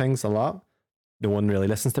recommend things a lot. No one really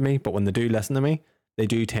listens to me, but when they do listen to me, they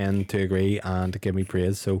do tend to agree and to give me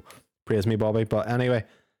praise. So praise me, Bobby. But anyway,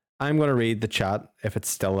 I'm going to read the chat if it's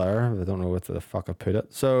still there. I don't know what the fuck I put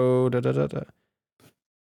it. So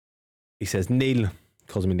he says, Neil,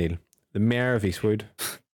 calls me Neil, the mayor of Eastwood.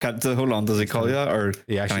 Hold on, does he call you that, or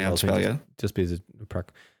yeah, can I have to spell you? Just be a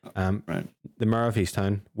prick. Right. The mayor of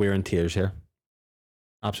Easttown, we're in tears here.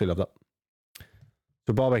 Absolutely love that.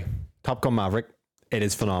 So Bobby, Top Gun Maverick, it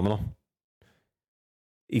is phenomenal.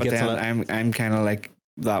 I'm kind of like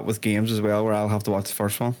that with games as well, where I'll have to watch the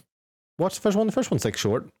first one. Watch the first one. The first one's like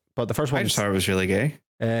short, but the first one. I just thought it was really gay.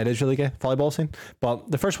 It is really gay, volleyball scene. But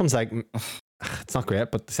the first one's like, it's not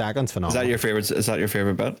great, but the second's phenomenal. Is that your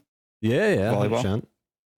favorite bit? Yeah, volleyball. 100%.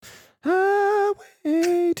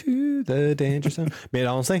 Highway to the danger zone. Mate,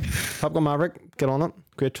 honestly, Top Gun Maverick, get on it.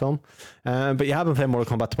 Great film. But you haven't played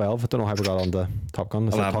Mortal Kombat 12. I don't know how we got on to Top Gun.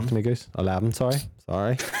 Talk to me, Goose. 11, sorry.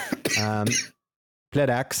 Played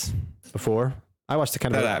X before. I watched a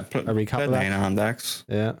recap of that. 9 and X.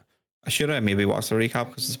 Yeah. I should have maybe watched the recap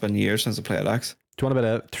because it's been years since I played X. Do you want a bit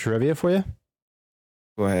of trivia for you?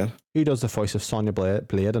 Go ahead. Who does the voice of Sonya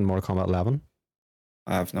Blade in Mortal Kombat 11?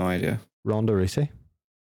 I have no idea. Ronda Rousey.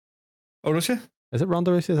 Oh, does she? Is it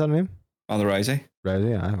Ronda Rousey? Is that her name? Ronda Rousey.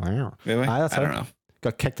 Rousey, yeah. Maybe. I don't know.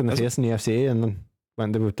 Got kicked in the face in the UFC and then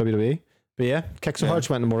went to WWE. But yeah, kicked so hard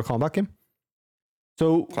she went in the Mortal Kombat game.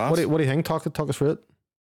 So what do you think? Talk us through it.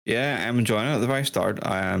 Yeah, I'm enjoying it at the very start.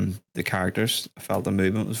 The characters, I felt the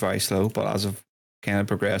movement was very slow, but as I've kind of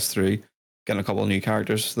progressed through, getting a couple of new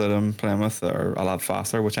characters that I'm playing with are a lot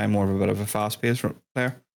faster, which I'm more of a bit of a fast-paced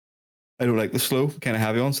player. I don't like the slow, kind of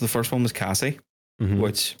heavy ones. So the first one was Cassie,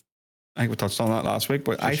 which I think we touched on that last week,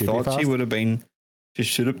 but I thought she would have been, she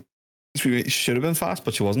should have been fast,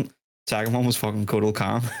 but she wasn't. Second one was fucking Kotal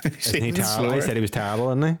Khan. Isn't he terrible? He said he was terrible,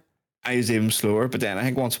 didn't he? I was even slower, but then I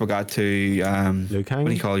think once we got to Liu Kang? What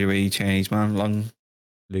do you call your wee Chinese man?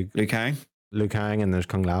 Liu Kang. Liu Kang, and there's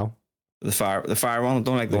Kung Lao. The fire one. I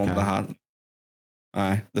don't like the one with the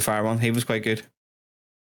hat. The fire one. He was quite good.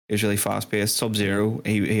 He was really fast paced. Sub-Zero.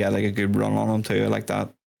 He had like a good run on him too. I like that.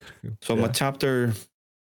 So I'm at chapter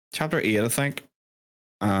 8, I think,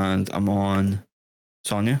 and I'm on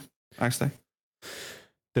Sonya actually.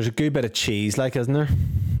 There's a good bit of cheese, like, isn't there?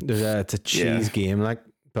 It's a cheese game, like.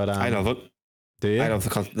 But I love it. Do you? I love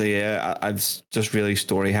it's just really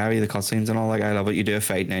story heavy, the cutscenes and all. Like, I love it. You do a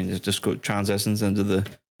fight and then it just go transitions into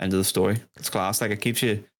the story. It's class. Like, it keeps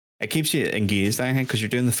you engaged, I think, because you're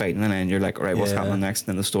doing the fighting and then you're like, all right, what's happening next? And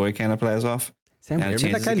then the story kind of plays off. Same here.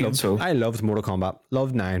 Like, I loved Mortal Kombat.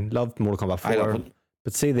 Loved 9. Loved Mortal Kombat 4. I love it.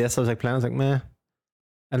 But see this, I was like playing. I was like, meh.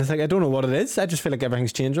 And it's like, I don't know what it is. I just feel like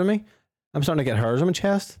everything's changed on me. I'm starting to get hairs on my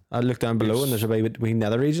chest. I look down below and there's a wee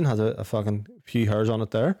nether region has a fucking few hairs on it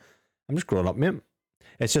there. I'm just growing up, mate.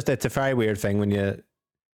 It's a very weird thing when you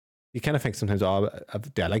kind of think sometimes,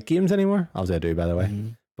 do I like games anymore? Obviously I do, by the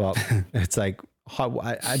way. But it's like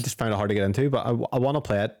I just found it hard to get into, but I want to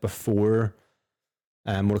play it before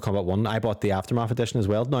Mortal Kombat 1. I bought the Aftermath edition as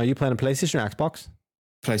well. Now, are you playing on PlayStation or Xbox?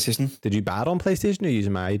 PlayStation. Did you buy it on PlayStation or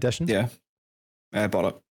using my edition? Yeah. I bought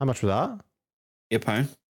it. How much was that? £8.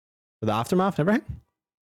 For the Aftermath and everything?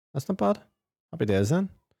 That's not bad. Happy days then.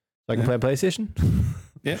 So I can play PlayStation?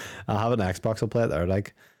 Yeah. I'll have an Xbox, I'll play it there.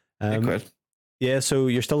 Like, yeah, so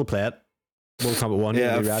you're still to play it. Mortal Kombat 1,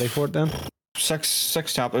 you'll be ready for it then?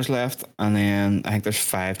 Six chapters left, and then I think there's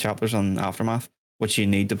 5 chapters on Aftermath, which you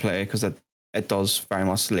need to play because it does very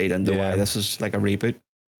much lead into why this is like a reboot.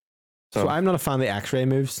 So I'm not a fan of the X-ray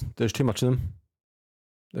moves. There's too much of them.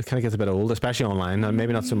 It kind of gets a bit old, especially online. And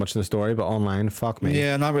maybe not so much in the story, but online, fuck me.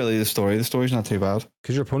 Yeah, not really the story. The story's not too bad.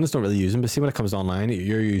 Because your opponents don't really use them. But see, when it comes to online,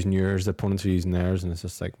 you're using yours, the opponents are using theirs, and it's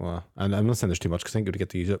just like, well, and I'm not saying there's too much because I think you would get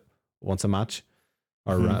to use it once a match,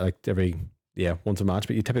 or like once a match.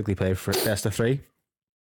 But you typically play for best of 3,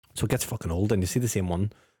 so it gets fucking old, and you see the same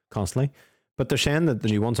one constantly. But they're saying that the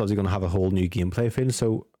new one's obviously going to have a whole new gameplay feel,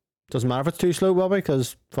 so it doesn't matter if it's too slow, Bobby,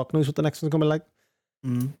 because fuck knows what the next one's going to be like.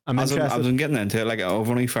 I was getting into it. Like, I've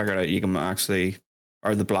only figured out you can actually,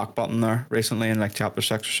 or the block button there recently in like chapter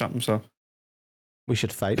 6 or something. So we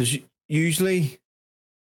should fight. Because usually,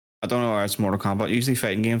 I don't know why it's Mortal Kombat. Usually,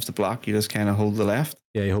 fighting games to block, you just kind of hold the left.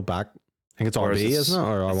 Yeah, you hold back. I think it's RB, isn't it,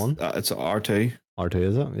 or R1? It's R2. R2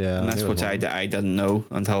 is it? Yeah. And that's what I didn't know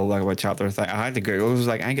until like about chapter 3. I had to Google. I was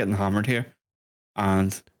like, I ain't getting hammered here,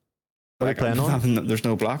 and what are you playing on? There's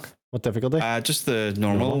no block. What difficulty? Just the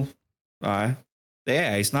normal.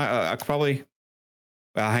 Yeah, it's not. I could probably.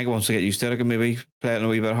 I think once I get used to it, I can maybe play it in a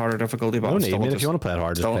wee bit harder difficulty. But if you want to play it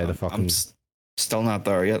hard, just play the fucking. I'm still not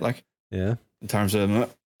there yet. Like, yeah, in terms of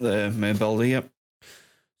my ability. Yep.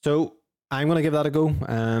 So I'm going to give that a go.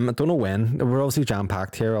 I don't know when. We're obviously jam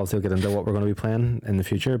packed here. I'll get into what we're going to be playing in the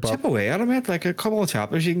future. But chip away at it, mate. Like a couple of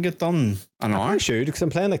chapters, you can get done an hour. I should, because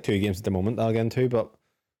I'm playing like 2 games at the moment. I'll get into, but.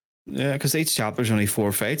 Yeah, because each chapter's only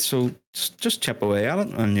 4 fights, so just chip away at it,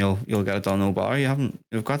 and you'll get it done. No bother.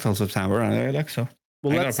 You've got till September anyway, like so.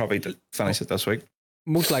 Well, I'm gonna probably finish it this week.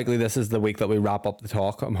 Most likely, this is the week that we wrap up the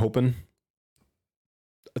talk. I'm hoping.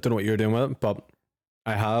 I don't know what you're doing with it, but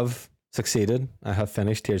I have succeeded. I have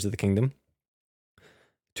finished Tears of the Kingdom.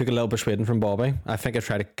 Took a little persuading from Bobby. I think I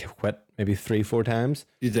tried to quit maybe 3-4 times.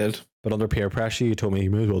 You did, but under peer pressure, you told me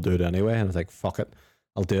you may as well do it anyway, and I was like, "Fuck it,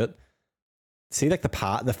 I'll do it." See, like the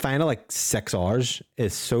final like 6 hours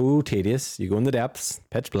is so tedious. You go in the depths,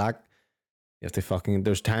 pitch black. You have to fucking.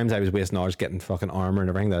 There's times I was wasting hours getting fucking armor and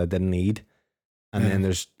everything that I didn't need, and then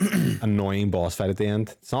there's annoying boss fight at the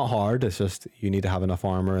end. It's not hard. It's just you need to have enough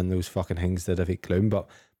armor and those fucking things to defeat Golum. But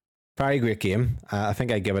very great game. I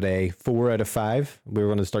think I give it a 4 out of 5. We were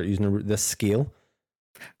going to start using this scale.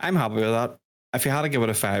 I'm happy with that. If you had to give it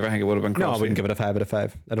a 5, I think it would have been. No, I wouldn't give it a 5 out of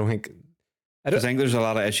 5. I think there's a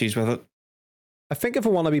lot of issues with it. I think if I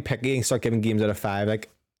want to be picky and start giving games out of 5, like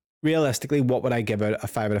realistically, what would I give out a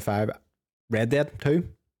 5 out of 5? Red Dead 2?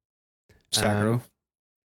 Sekiro.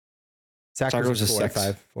 Sekiro's a 4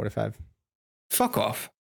 out of 5. Fuck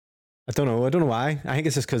off. I don't know why. I think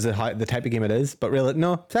it's just because of the type of game it is. But really,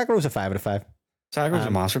 no, Sekiro's a 5 out of 5. Sekiro's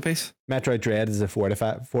a masterpiece. Metroid Dread is a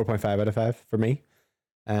 4.5 out of 5 for me.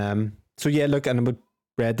 So yeah, look, and with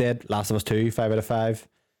Red Dead, Last of Us 2, 5 out of 5.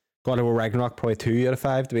 God of War Ragnarok, probably 2 out of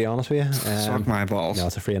 5, to be honest with you. Suck my balls. No,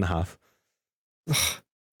 it's a 3.5.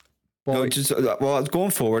 Well,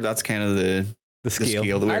 going forward, that's kind of the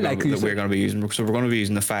scale that we're going to be using. So we're going to be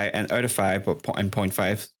using the 5 and out of 5, but in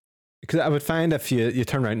 0.5. Because I would find if you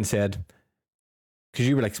turn around and said, because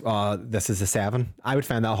you were like, oh, this is a 7, I would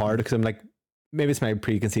find that hard because I'm like, maybe it's my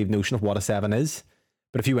preconceived notion of what a 7 is.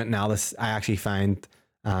 But if you went now, I actually find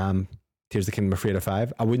Tears of the Kingdom a 3 out of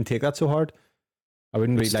 5. I wouldn't take that so hard. I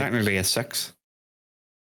wouldn't be like technically a 6.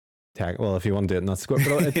 Well, if you want to do it in that score,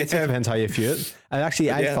 but it depends how you view it.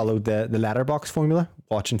 I followed the letterbox formula,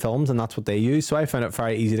 watching films, and that's what they use. So I found it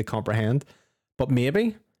very easy to comprehend. But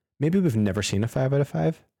maybe we've never seen a 5 out of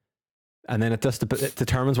 5, and then it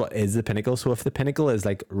determines what is the pinnacle. So if the pinnacle is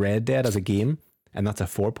like Red Dead as a game, and that's a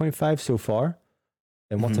 4.5 so far,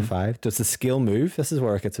 then what's a 5? Does the scale move? This is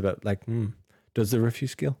where it gets a bit like, does the review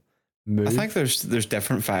scale move? I think there's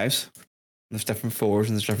different 5s. There's different 4s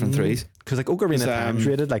and there's different 3s. Because like Ocarina of Time's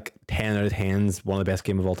rated like 10 out of 10's one of the best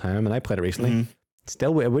game of all time, and I played it recently.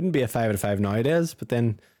 Still, it wouldn't be a 5 out of 5 nowadays, but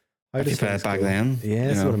then how does you play it back then? Yeah,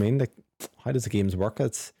 that's what I mean. Like, how does the games work?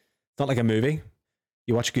 It's not like a movie.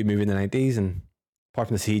 You watch a good movie in the 90s, and apart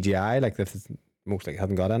from the CGI, like this most like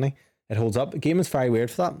haven't got any. It holds up. A game is very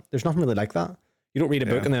weird for that. There's nothing really like that. You don't read a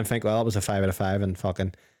book and then think, well, that was a 5 out of 5 in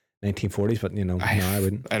fucking 1940s, but I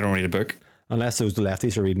wouldn't. I don't read a book. Unless those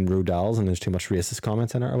lefties are reading Rodals and there's too much racist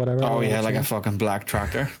comments in it or whatever. Oh yeah, like a fucking black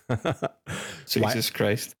tractor. Jesus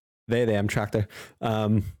Christ. They them tractor.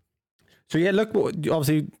 So yeah, look,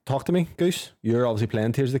 obviously talk to me, Goose. You're obviously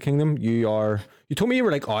playing Tears of the Kingdom. You told me you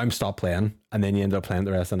were like, oh, I'm stopped playing, and then you ended up playing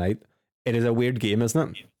the rest of the night. It is a weird game, isn't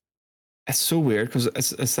it? It's so weird because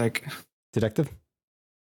it's like it's addictive.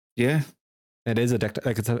 Yeah, it is addictive.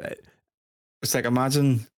 Like it's like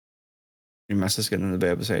imagine your missus getting in the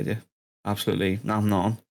bed beside you, absolutely nothing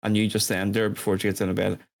on, and you just stand there before she gets in the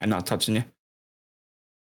bed and not touching you.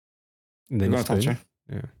 You're gonna touch her.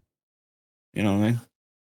 Yeah. You know what I mean?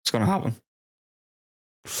 It's gonna happen.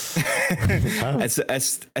 It's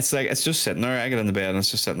like it's just sitting there. I get in the bed and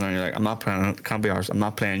it's just sitting there and you're like, I'm not playing it, can't be ours, I'm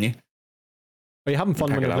not playing you. Are you having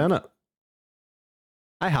fun when you're playing it?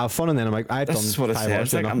 I have fun and then I'm like, I've done 5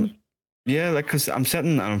 hours. Like like because I'm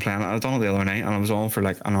sitting and I'm playing it. I done it the other night and I was on for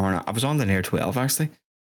like an hour. I was on the near 12 actually.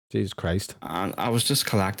 Jesus Christ. And I was just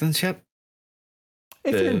collecting shit.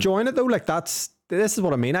 If you're enjoying it though, like this is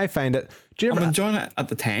what I mean. I find it. I'm enjoying it at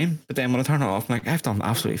the time, but then when I turn it off, I'm like, I've done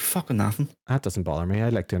absolutely fucking nothing. That doesn't bother me. I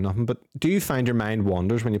like doing nothing. But do you find your mind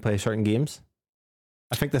wanders when you play certain games?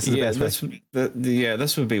 I think this is the best way.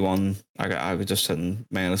 This would be one I would just sit and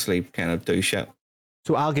mindlessly kind of do shit.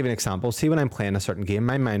 So I'll give you an example. See, when I'm playing a certain game,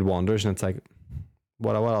 my mind wanders and it's like,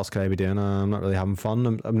 what else could I be doing? I'm not really having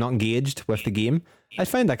fun. I'm not engaged with the game. I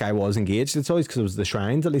find like I was engaged. It's always because it was the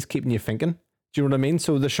shrines, at least keeping you thinking. Do you know what I mean?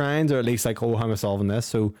 So the shrines are at least like, oh, how am I solving this?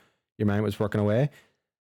 So your mind was working away.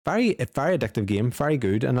 Very addictive game, very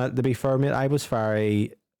good. And to be fair, mate, I was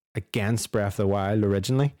very against Breath of the Wild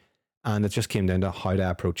originally, and it just came down to how to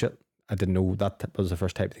approach it. I didn't know that was the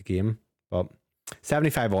first type of the game, but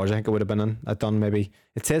 75 hours I think it would have been in. I'd done maybe,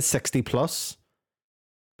 it says 60 plus,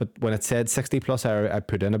 but when it said 60 plus, I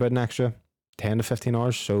put in about an extra 10 to 15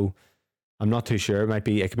 hours. So I'm not too sure. It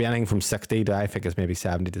could be anything from 60 to I think it's maybe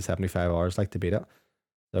 70 to 75 hours like to beat it.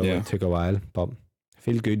 So it took a while, but I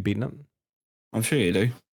feel good beating it. I'm sure you do.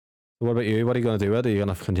 So what about you? What are you going to do with it? Are you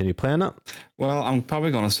going to continue playing it? Well, I'm probably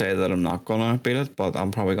going to say that I'm not going to beat it, but I'm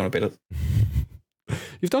probably going to beat it.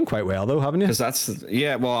 You've done quite well though, haven't you? Because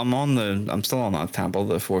well, I'm still on that temple,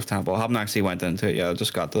 the 4th temple. I haven't actually went into it yet. I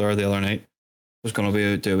just got there the other night. I was going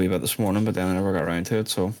to do a wee bit this morning, but then I never got around to it.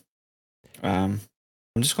 So, I'm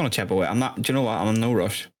just going to chip away. Do you know what? I'm in no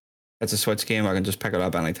rush. It's a Switch game. I can just pick it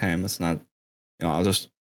up anytime. It's not, I'll just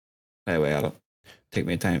play away at it. Take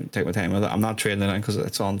my time with it. I'm not trading it in because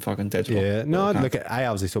it's on fucking digital. Yeah, no, look, I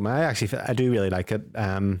obviously I do really like it.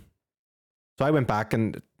 So I went back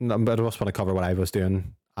and I just want to cover what I was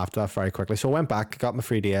doing after that very quickly. So I went back, got my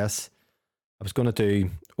 3DS. I was going to do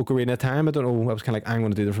Ocarina of Time. I don't know. I was kind of like, I'm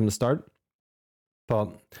going to do it from the start. But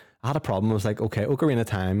I had a problem. I was like, okay, Ocarina of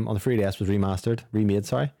Time on the 3DS was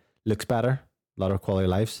remade, looks better. A lot of quality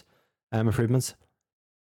of life improvements.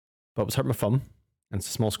 But it was hurting my thumb. And it's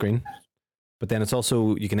a small screen. But then it's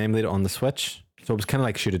also, you can emulate it on the Switch. So it was kind of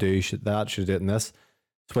like, should I do it in this?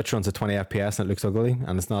 Switch runs at 20 FPS and it looks ugly.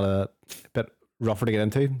 And it's not a bit rougher to get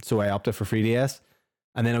into. So I opted for 3DS.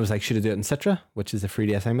 And then I was like, should I do it in Citra, which is a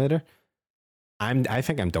 3DS emulator? I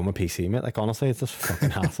think I'm done with PC, mate. Like, honestly, it's just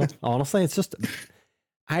fucking hassle. Honestly, it's just,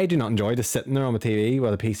 I do not enjoy just sitting there on my TV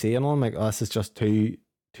with a PC and all. I'm like, oh, this is just too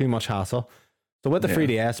much hassle. So with the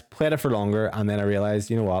 3DS, played it for longer, and then I realized,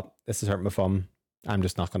 you know what, this is hurting my thumb. I'm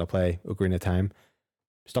just not going to play Ocarina of Time.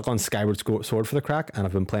 Stuck on Skyward Sword for the crack, and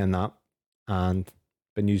I've been playing that, and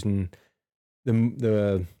been using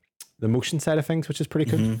the motion side of things, which is pretty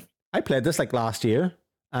cool. Mm-hmm. I played this like last year.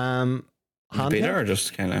 Beta or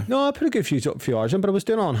just kind of? No, I put a good few hours in, but I was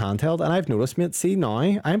doing it on handheld, and I've noticed, mate, see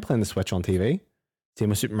now, I'm playing the Switch on TV. Same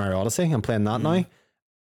with Super Mario Odyssey, I'm playing that now.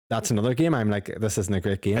 That's another game. I'm like, this isn't a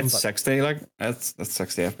great game. It's 60, like, it's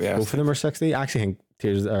 60 FPS. Both of them are 60. I actually think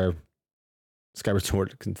Tears or Skyward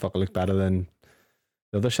Sword can fucking look better than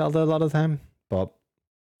the other Zelda a lot of the time. But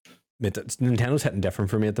Nintendo's hitting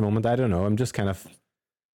different for me at the moment. I don't know. I'm just kind of,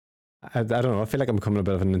 I don't know. I feel like I'm becoming a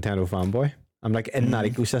bit of a Nintendo fanboy. I'm like in that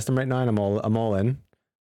ecosystem right now, and I'm all in.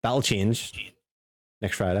 That'll change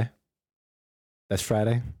next Friday. This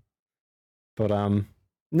Friday. But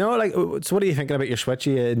no, like, so what are you thinking about your Switch?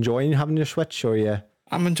 Are you enjoying having your Switch, or you?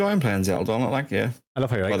 I'm enjoying playing Zelda on it, like, yeah. I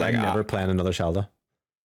love how you're like, I'm never playing another Zelda.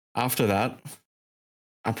 After that,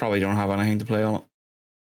 I probably don't have anything to play on it.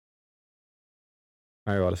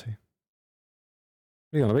 Mario Odyssey.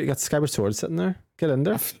 What are you on about? You got Skyward Sword sitting there. Get in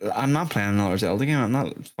there. I'm not playing another Zelda game. I'm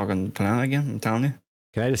not fucking playing it again. I'm telling you.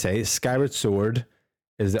 Can I just say, Skyward Sword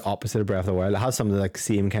is the opposite of Breath of the Wild. It has some of the like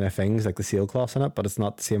same kind of things, like the sailcloths in it, but it's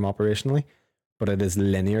not the same operationally. But it is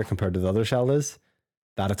linear compared to the other Zeldas.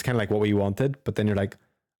 That it's kind of like what we wanted, but then you're like,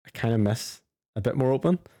 I kind of miss a bit more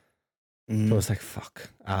open. So it's like, fuck,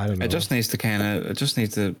 I don't know. It just needs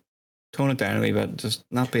to tone it down a wee bit, just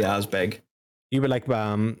not be as big. You would like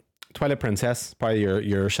Twilight Princess, probably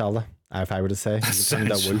your Zelda, if I were to say. That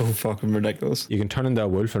sounds so fucking ridiculous. You can turn into a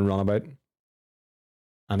wolf and run about.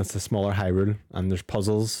 And it's a smaller Hyrule, and there's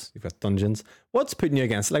puzzles, you've got dungeons. What's putting you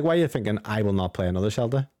against? Like, why are you thinking, I will not play another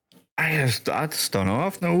Zelda? I just don't know.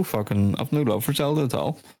 I've no love for Zelda at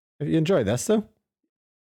all. If you enjoy this, though?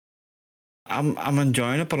 I'm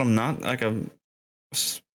enjoying it, but I'm not like a.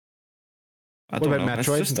 What about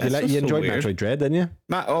Metroid? You enjoyed Metroid Dread, didn't you?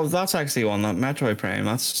 That's actually one. That Metroid Prime.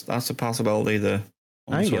 That's a possibility.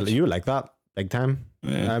 You would like that big time.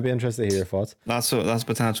 Yeah. I'd be interested to hear your thoughts. That's a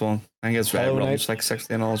potential one. I think it's red runs like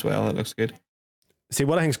 60 and all as well. It looks good. See,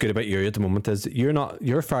 what I think is good about you at the moment is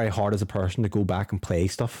you're very hard as a person to go back and play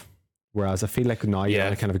stuff. Whereas I feel like now you're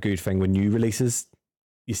on a kind of a good thing when new releases,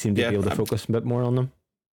 you seem to be able to focus a bit more on them.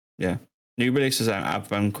 Yeah. New releases, I've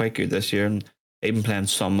been quite good this year, and even playing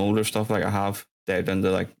some older stuff. Like I have dived into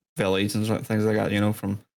like Village and things like that,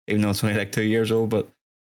 from even though it's only like 2 years old, but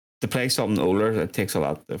to play something older, it takes a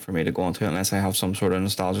lot for me to go into it unless I have some sort of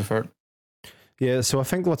nostalgia for it. Yeah, so I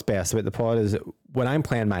think what's best about the pod is when I'm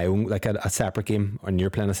playing my own, like a separate game, and you're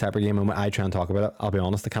playing a separate game, and when I try and talk about it, I'll be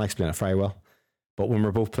honest, I can't explain it very well. But when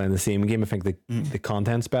we're both playing the same game, I think the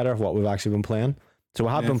content's better of what we've actually been playing. So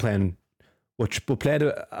I have been playing, which we played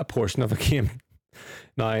a portion of a game.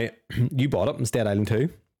 Now, you bought it, it's Dead Island 2. Yeah.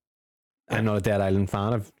 I'm not a Dead Island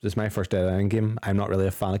fan. This is my first Dead Island game. I'm not really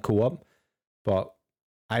a fan of co-op, but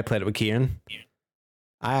I played it with Kieran.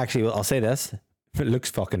 I'll say this, it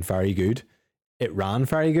looks fucking very good. It ran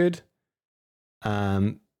very good.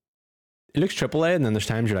 It looks AAA, and then there's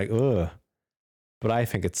times you're like, ugh. But I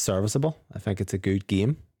think it's serviceable. I think it's a good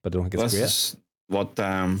game, but I don't think it's great. This is what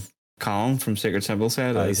Colin from Secret Symbol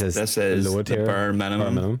said. This is the bare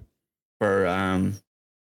minimum for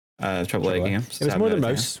AAA game. It was more the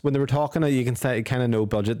mouse. When they were talking, you can kind of know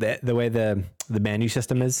budget. The way the menu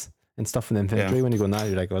system is and stuff in the inventory, when you go in that,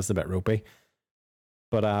 you're like, oh, it's a bit ropey.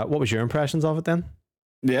 But what was your impressions of it then?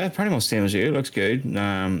 Yeah, pretty much same as you. It looks good.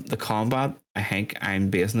 The combat, I think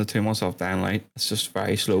I'm basing it too much off Dying Light. It's just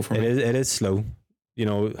very slow for me. It is slow.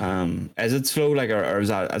 Is it slow? Like, or is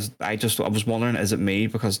that? I was wondering, is it me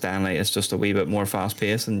because Dying Light is just a wee bit more fast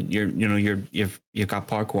paced, and you've got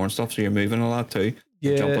parkour and stuff, so you're moving a lot too.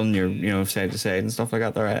 Yeah, jumping, you're side to side and stuff like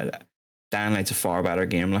that. Dying Light's a far better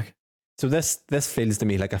game. Like, so this feels to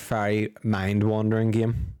me like a very mind wandering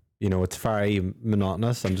game. It's very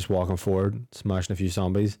monotonous. I'm just walking forward, smashing a few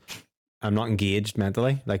zombies. I'm not engaged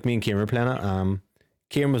mentally. Like me and Kieran were playing it.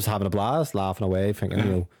 Kieran was having a blast, laughing away,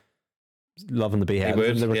 thinking, loving the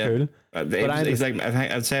beheadings. They were cool.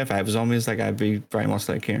 I'd say if I was zombies, like I'd be very much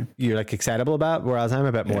like Kieran. You're like excitable about it, whereas I'm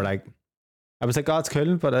a bit more like, I was like, oh, it's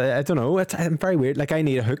cool, but I don't know. I'm very weird. Like I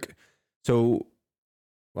need a hook. So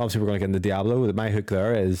obviously we're going to get into Diablo. My hook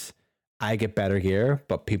there is I get better gear,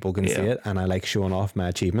 but people can see it, and I like showing off my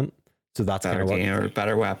achievement. So that's kind of what. Or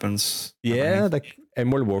better weapons. Yeah, like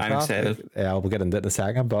in World of Warcraft. I'm excited. We'll get into it in a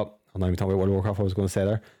second, but I'm not even talking about World of Warcraft. I was going to say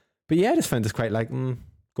there, but yeah, I just find this quite like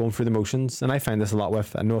going through the motions, and I find this a lot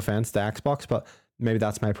with. No offense, the Xbox, but maybe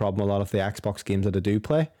that's my problem. A lot of the Xbox games that I do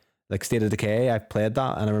play, like State of Decay, I've played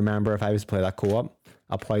that, and I remember if I was to play that co-op,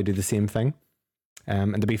 I'll probably do the same thing.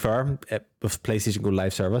 And to be fair, with PlayStation Go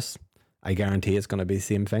live service, I guarantee it's going to be the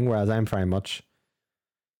same thing, whereas I'm very much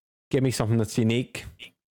give me something that's unique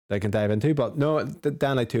that I can dive into. But no, the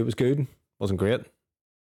Dying Light 2 was good. Wasn't great,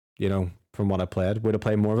 from what I played. Would have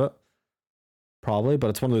played more of it? Probably,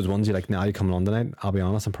 but it's one of those ones you're like, now you're coming on tonight. I'll be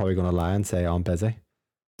honest, I'm probably going to lie and say, oh, I'm busy.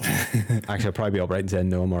 Actually, I'll probably be upright and say,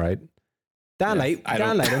 no, I'm all right. Dying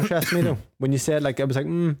Light interests me though. When you said, like, I was like,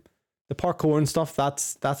 the parkour and stuff,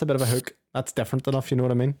 that's a bit of a hook. That's different enough, you know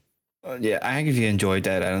what I mean? Yeah, I think if you enjoy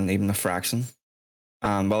Dead Island, even a fraction,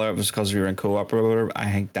 whether it was because we were in co-op or whatever,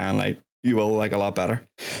 I think Dying Light you will like a lot better.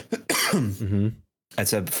 Mm-hmm.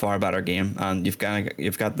 It's a far better game, and you've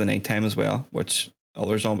got the nighttime as well, which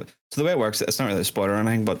others don't. So the way it works, it's not really a spoiler or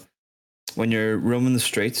anything, but when you're roaming the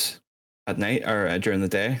streets at night or during the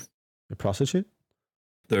day, a prostitute.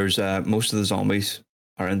 There's most of the zombies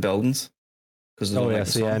are in buildings. I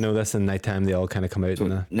know this. In nighttime, they all kind of come out.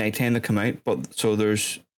 So nighttime they come out, but so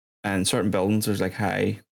there's in certain buildings there's like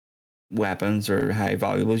high weapons or high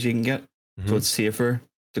valuables you can get. Mm-hmm. So it's safer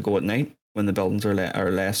to go at night when the buildings are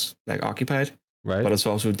less like occupied. Right. But it's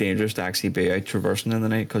also dangerous to actually be out traversing in the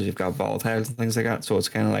night because you've got volatiles and things like that. So it's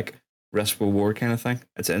kind of like risk reward kind of thing.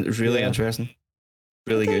 It's really interesting,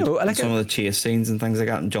 really good. Like some of the chase scenes and things like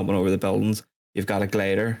that, and jumping over the buildings. You've got a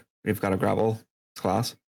glider. You've got a grapple. It's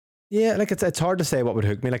class. Yeah, like it's hard to say what would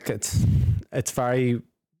hook me. Like it's very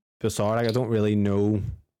bizarre. Like I don't really know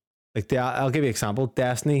Like I'll give you an example.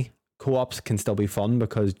 Destiny co-ops can still be fun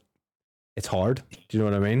because it's hard. Do you know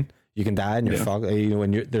what I mean? You can die and you're fucked. You know,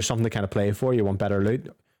 when there's something to kind of play for, you want better loot,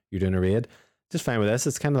 you're doing a raid. Just fine with this.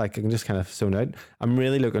 It's kind of like I can just kind of zone out. I'm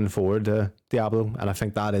really looking forward to Diablo, and I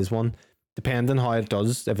think that is one. Depending how it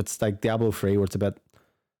does, if it's like Diablo 3 where it's a bit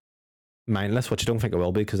mindless, which I don't think it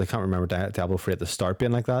will be because I can't remember Diablo 3 at the start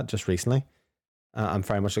being like that just recently. I'm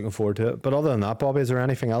very much looking forward to it. But other than that, Bobby, is there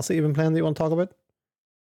anything else that you've been playing that you want to talk about?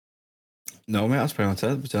 No, mate, that's pretty much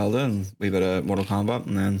it. Zelda and a wee bit of Mortal Kombat,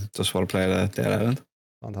 and then just want to play the Dead Island.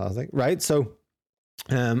 Fantastic. Right, so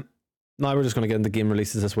now we're just going to get into game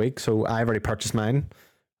releases this week. So I've already purchased mine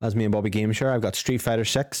as me and Bobby Game Share. I've got Street Fighter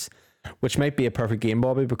 6, which might be a perfect game,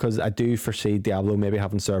 Bobby, because I do foresee Diablo maybe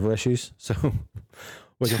having server issues. So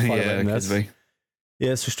we can fight about this.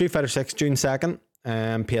 Yeah, so Street Fighter 6, June 2nd,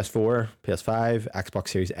 PS4, PS5, Xbox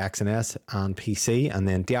Series X and S, and PC. And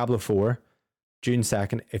then Diablo 4, June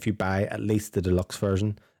 2nd, if you buy at least the deluxe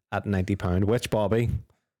version at £90. Which, Bobby,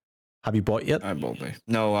 have you bought yet? I will be.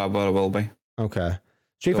 No, but I will be. Okay.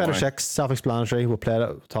 Street Fighter 6, self-explanatory. We'll play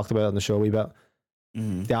it. Talked about it on the show a wee bit.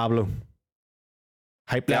 Diablo.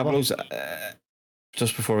 Hype Diablo's, level?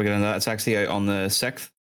 just before we get into that, it's actually out on the 6th.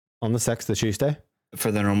 On the 6th, the Tuesday?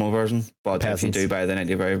 For the normal version. But if you do buy the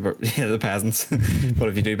 £90, yeah, the peasants. But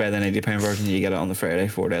if you do buy the £90 version, you get it on the Friday,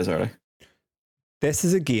 4 days early. This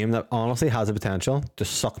is a game that honestly has the potential to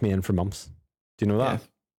suck me in for months. Do you know that? Yeah.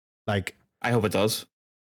 Like, I hope it does.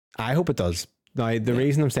 I hope it does. Now, the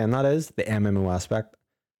reason I'm saying that is the MMO aspect.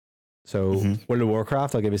 So, World of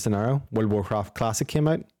Warcraft, I'll give you a scenario. World of Warcraft Classic came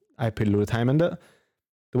out. I put a load of time into it.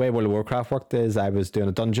 The way World of Warcraft worked is I was doing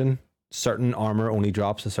a dungeon. Certain armor only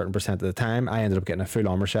drops a certain percent of the time. I ended up getting a full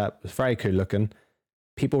armor set. It was very cool looking.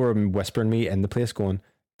 People were whispering me in the place going,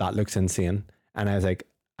 that looks insane. And I was like,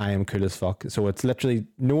 I am cool as fuck. So it's literally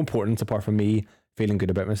no importance apart from me feeling good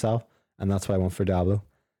about myself. And that's why I went for Diablo.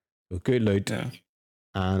 So good loot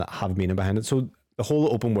and have meaning behind it. So the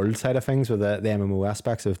whole open world side of things with the MMO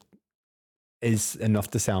aspects is enough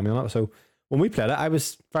to sell me on it. So when we played it, I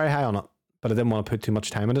was very high on it, but I didn't want to put too much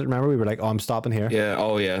time in it. Remember, we were like, oh, I'm stopping here. Yeah.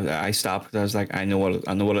 Oh yeah. I stopped because I was like, I know what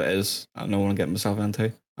it is. I know what I'm getting myself into,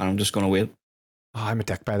 and I'm just going to wait. Oh, I'm a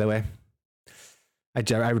dick, by the way. I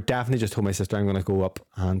definitely just told my sister I'm going to go up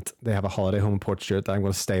and they have a holiday home in Port Stewart that I'm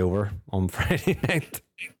going to stay over on Friday night.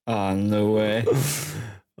 Oh, no way.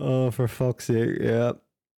 Oh, for fuck's sake, yeah.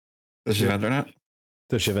 Does she have internet?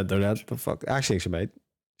 Does she have internet? But fuck, actually, she might.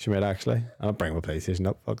 She might actually. I'll bring my PlayStation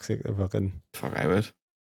up, fuck's sake. Fuck, I would.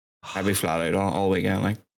 I'd be flat out all weekend,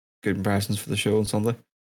 like, good impressions for the show on Sunday.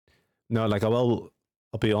 No, like, I'll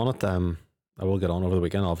be on it. I will get on over the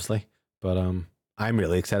weekend, obviously. But I'm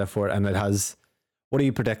really excited for it, and it has... What do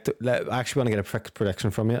you predict? I actually want to get a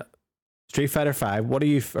prediction from you. Street Fighter 5, what do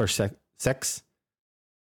you... Or 6?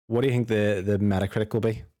 What do you think the Metacritic will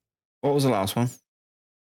be? What was the last one? Do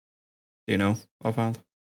you know offhand?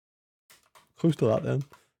 Close to that then.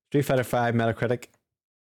 Street Fighter 5 Metacritic.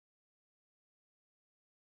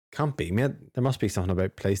 Can't be, mate. There must be something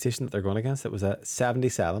about PlayStation that they're going against. It was a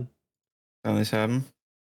 77. 77?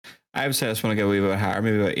 I would say I just want to go a wee bit higher,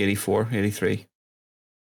 maybe about 84, 83.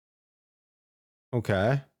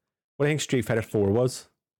 Okay. What do you think Street Fighter 4 was?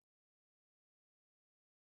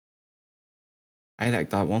 I like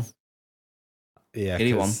that one. Yeah.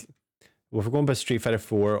 81. Well, if we're going by Street Fighter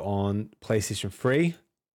 4 on PlayStation 3,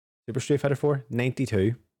 Super Street Fighter 4,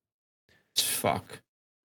 92. Fuck.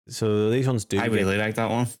 So these ones do. I really like that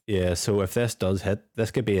one. Yeah, so if this does hit,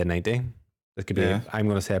 this could be a 90. This could be, I'm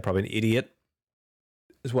going to say probably an 88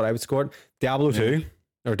 is what I would score it. Diablo 2,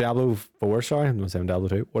 or Diablo 4, sorry. I'm going to say Diablo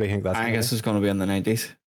 2. What do you think that's I guess it's going to be in the 90s.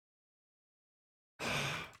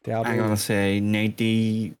 Diablo. I'm going to say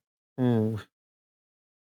 90. What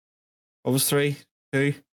was 3?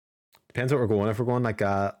 2? Depends what we're going. If we're going like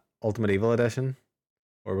Ultimate Evil Edition,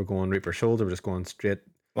 or we're going Reaper's Shoulder, we're just going straight.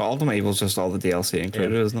 Well, Ultimate Evil's just all the DLC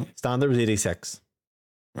included, isn't it? Standard was 86.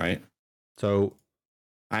 Right. So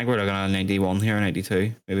I think we're looking at 91 here,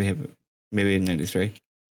 92, maybe 93.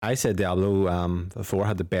 I said Diablo 4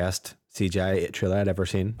 had the best CGI trailer I'd ever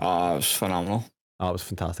seen. Oh, it was phenomenal. Oh, it was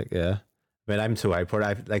fantastic, yeah. But I'm so hyped for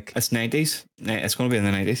it. It's 90s. It's going to be in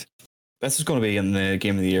the 90s. This is going to be in the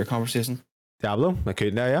Game of the Year conversation. Diablo? I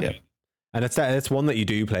could now, yeah. Yep. And it's one that you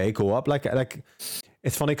do play co-op. Like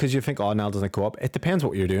it's funny because you think, oh, now doesn't co-op. It depends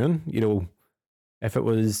what you're doing. You know, if it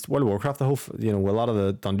was World of Warcraft, a lot of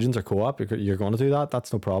the dungeons are co-op. You're going to do that.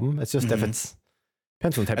 That's no problem. It's just if it's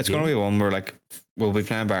depends on the type. It's of game. going to be one where like we'll be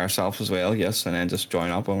playing by ourselves as well, yes, and then just join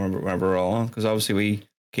up whenever we're all on. Because obviously we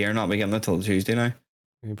care not be getting it till Tuesday now.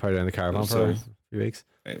 You probably in the caravan for a few weeks.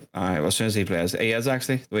 All right. Well, as soon as he plays, he is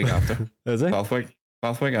actually the week after. Is he? 12th week.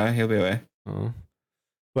 12th week, he'll be away. Oh.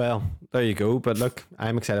 Well, there you go. But look,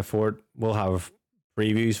 I'm excited for it. We'll have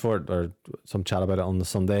previews for it or some chat about it on the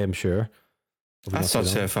Sunday, I'm sure. That's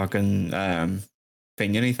such a fucking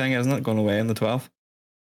Finiany thing, isn't it? Going away on the 12th.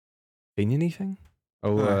 Finiany thing?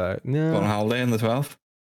 Oh, no. Going on holiday on the 12th.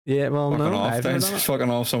 Yeah, well, fucking no. Off, fucking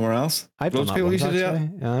off somewhere else. I've Loads of people used to do that.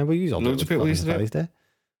 Yeah, we use all Loads of people used to do it.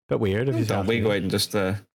 Bit weird if you don't we go out and just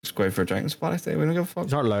go out for a drink on Spanish Day? We don't give a fuck.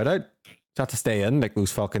 It's not allowed out. You have to stay in like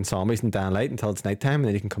those fucking zombies and daylight until it's nighttime and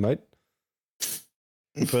then you can come out.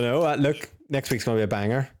 But no, look, next week's going to be a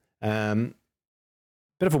banger.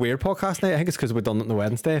 Bit of a weird podcast night. I think it's because we've done it on the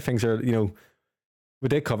Wednesday. Things are, we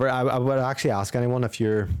did cover it. I would actually ask anyone if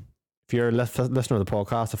you're a listener of the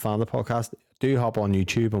podcast, a fan of the podcast, do hop on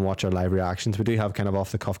YouTube and watch our live reactions. We do have kind of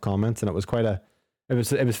off the cuff comments, and it was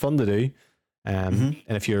it was fun to do. And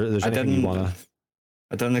if there's anything you want to,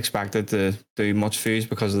 I didn't expect it to do much views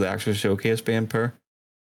because of the actual showcase being poor.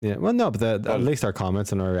 Yeah, well, no, but at least our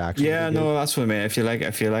comments and our reactions. Yeah, no, that's what I mean. If you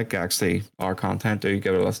like actually our content, do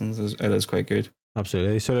give it a listen. It is quite good.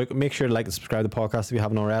 Absolutely. So make sure to like and subscribe to the podcast if you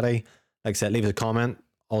haven't already. Like I said, leave us a comment.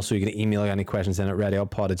 Also, you can email any questions in at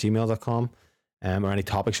readyuppod@gmail.com, or any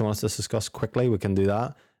topics you want us to discuss quickly, we can do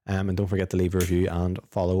that. And don't forget to leave a review and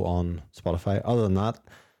follow on Spotify. Other than that,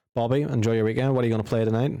 Bobby, enjoy your weekend. What are you going to play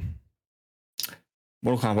tonight?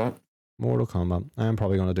 Mortal Kombat. I'm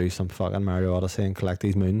probably going to do some fucking Mario Odyssey and collect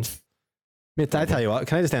these moons. Mate, I tell you what,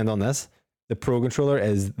 can I just end on this? The Pro controller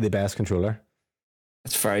is the best controller.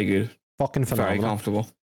 It's very good. Fucking phenomenal. Very comfortable.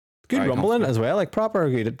 Good very rumbling comfortable. As well, like proper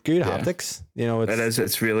good haptics.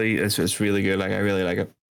 It's really good. Like I really like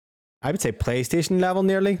it. I would say PlayStation level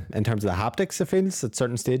nearly in terms of the haptics. It feels at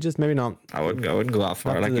certain stages, maybe not. I wouldn't go that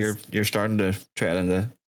far. Like you're starting to tread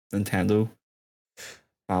into Nintendo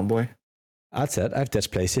fanboy. That's it. I've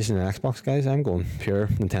ditched PlayStation and Xbox, guys. I'm going pure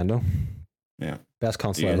Nintendo. Yeah. Best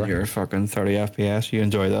console ever. You're fucking 30 FPS. You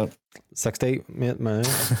enjoy that. 60, mate, man.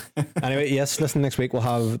 Anyway, yes, listen, next week we'll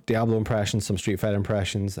have Diablo impressions, some Street Fighter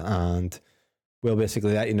impressions, and we'll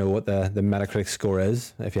basically let you know what the Metacritic score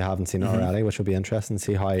is if you haven't seen it already, which will be interesting to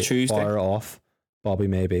see how far off Bobby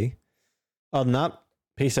may be. Other than that,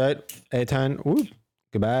 peace out. A-Town.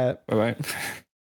 Goodbye. Bye-bye.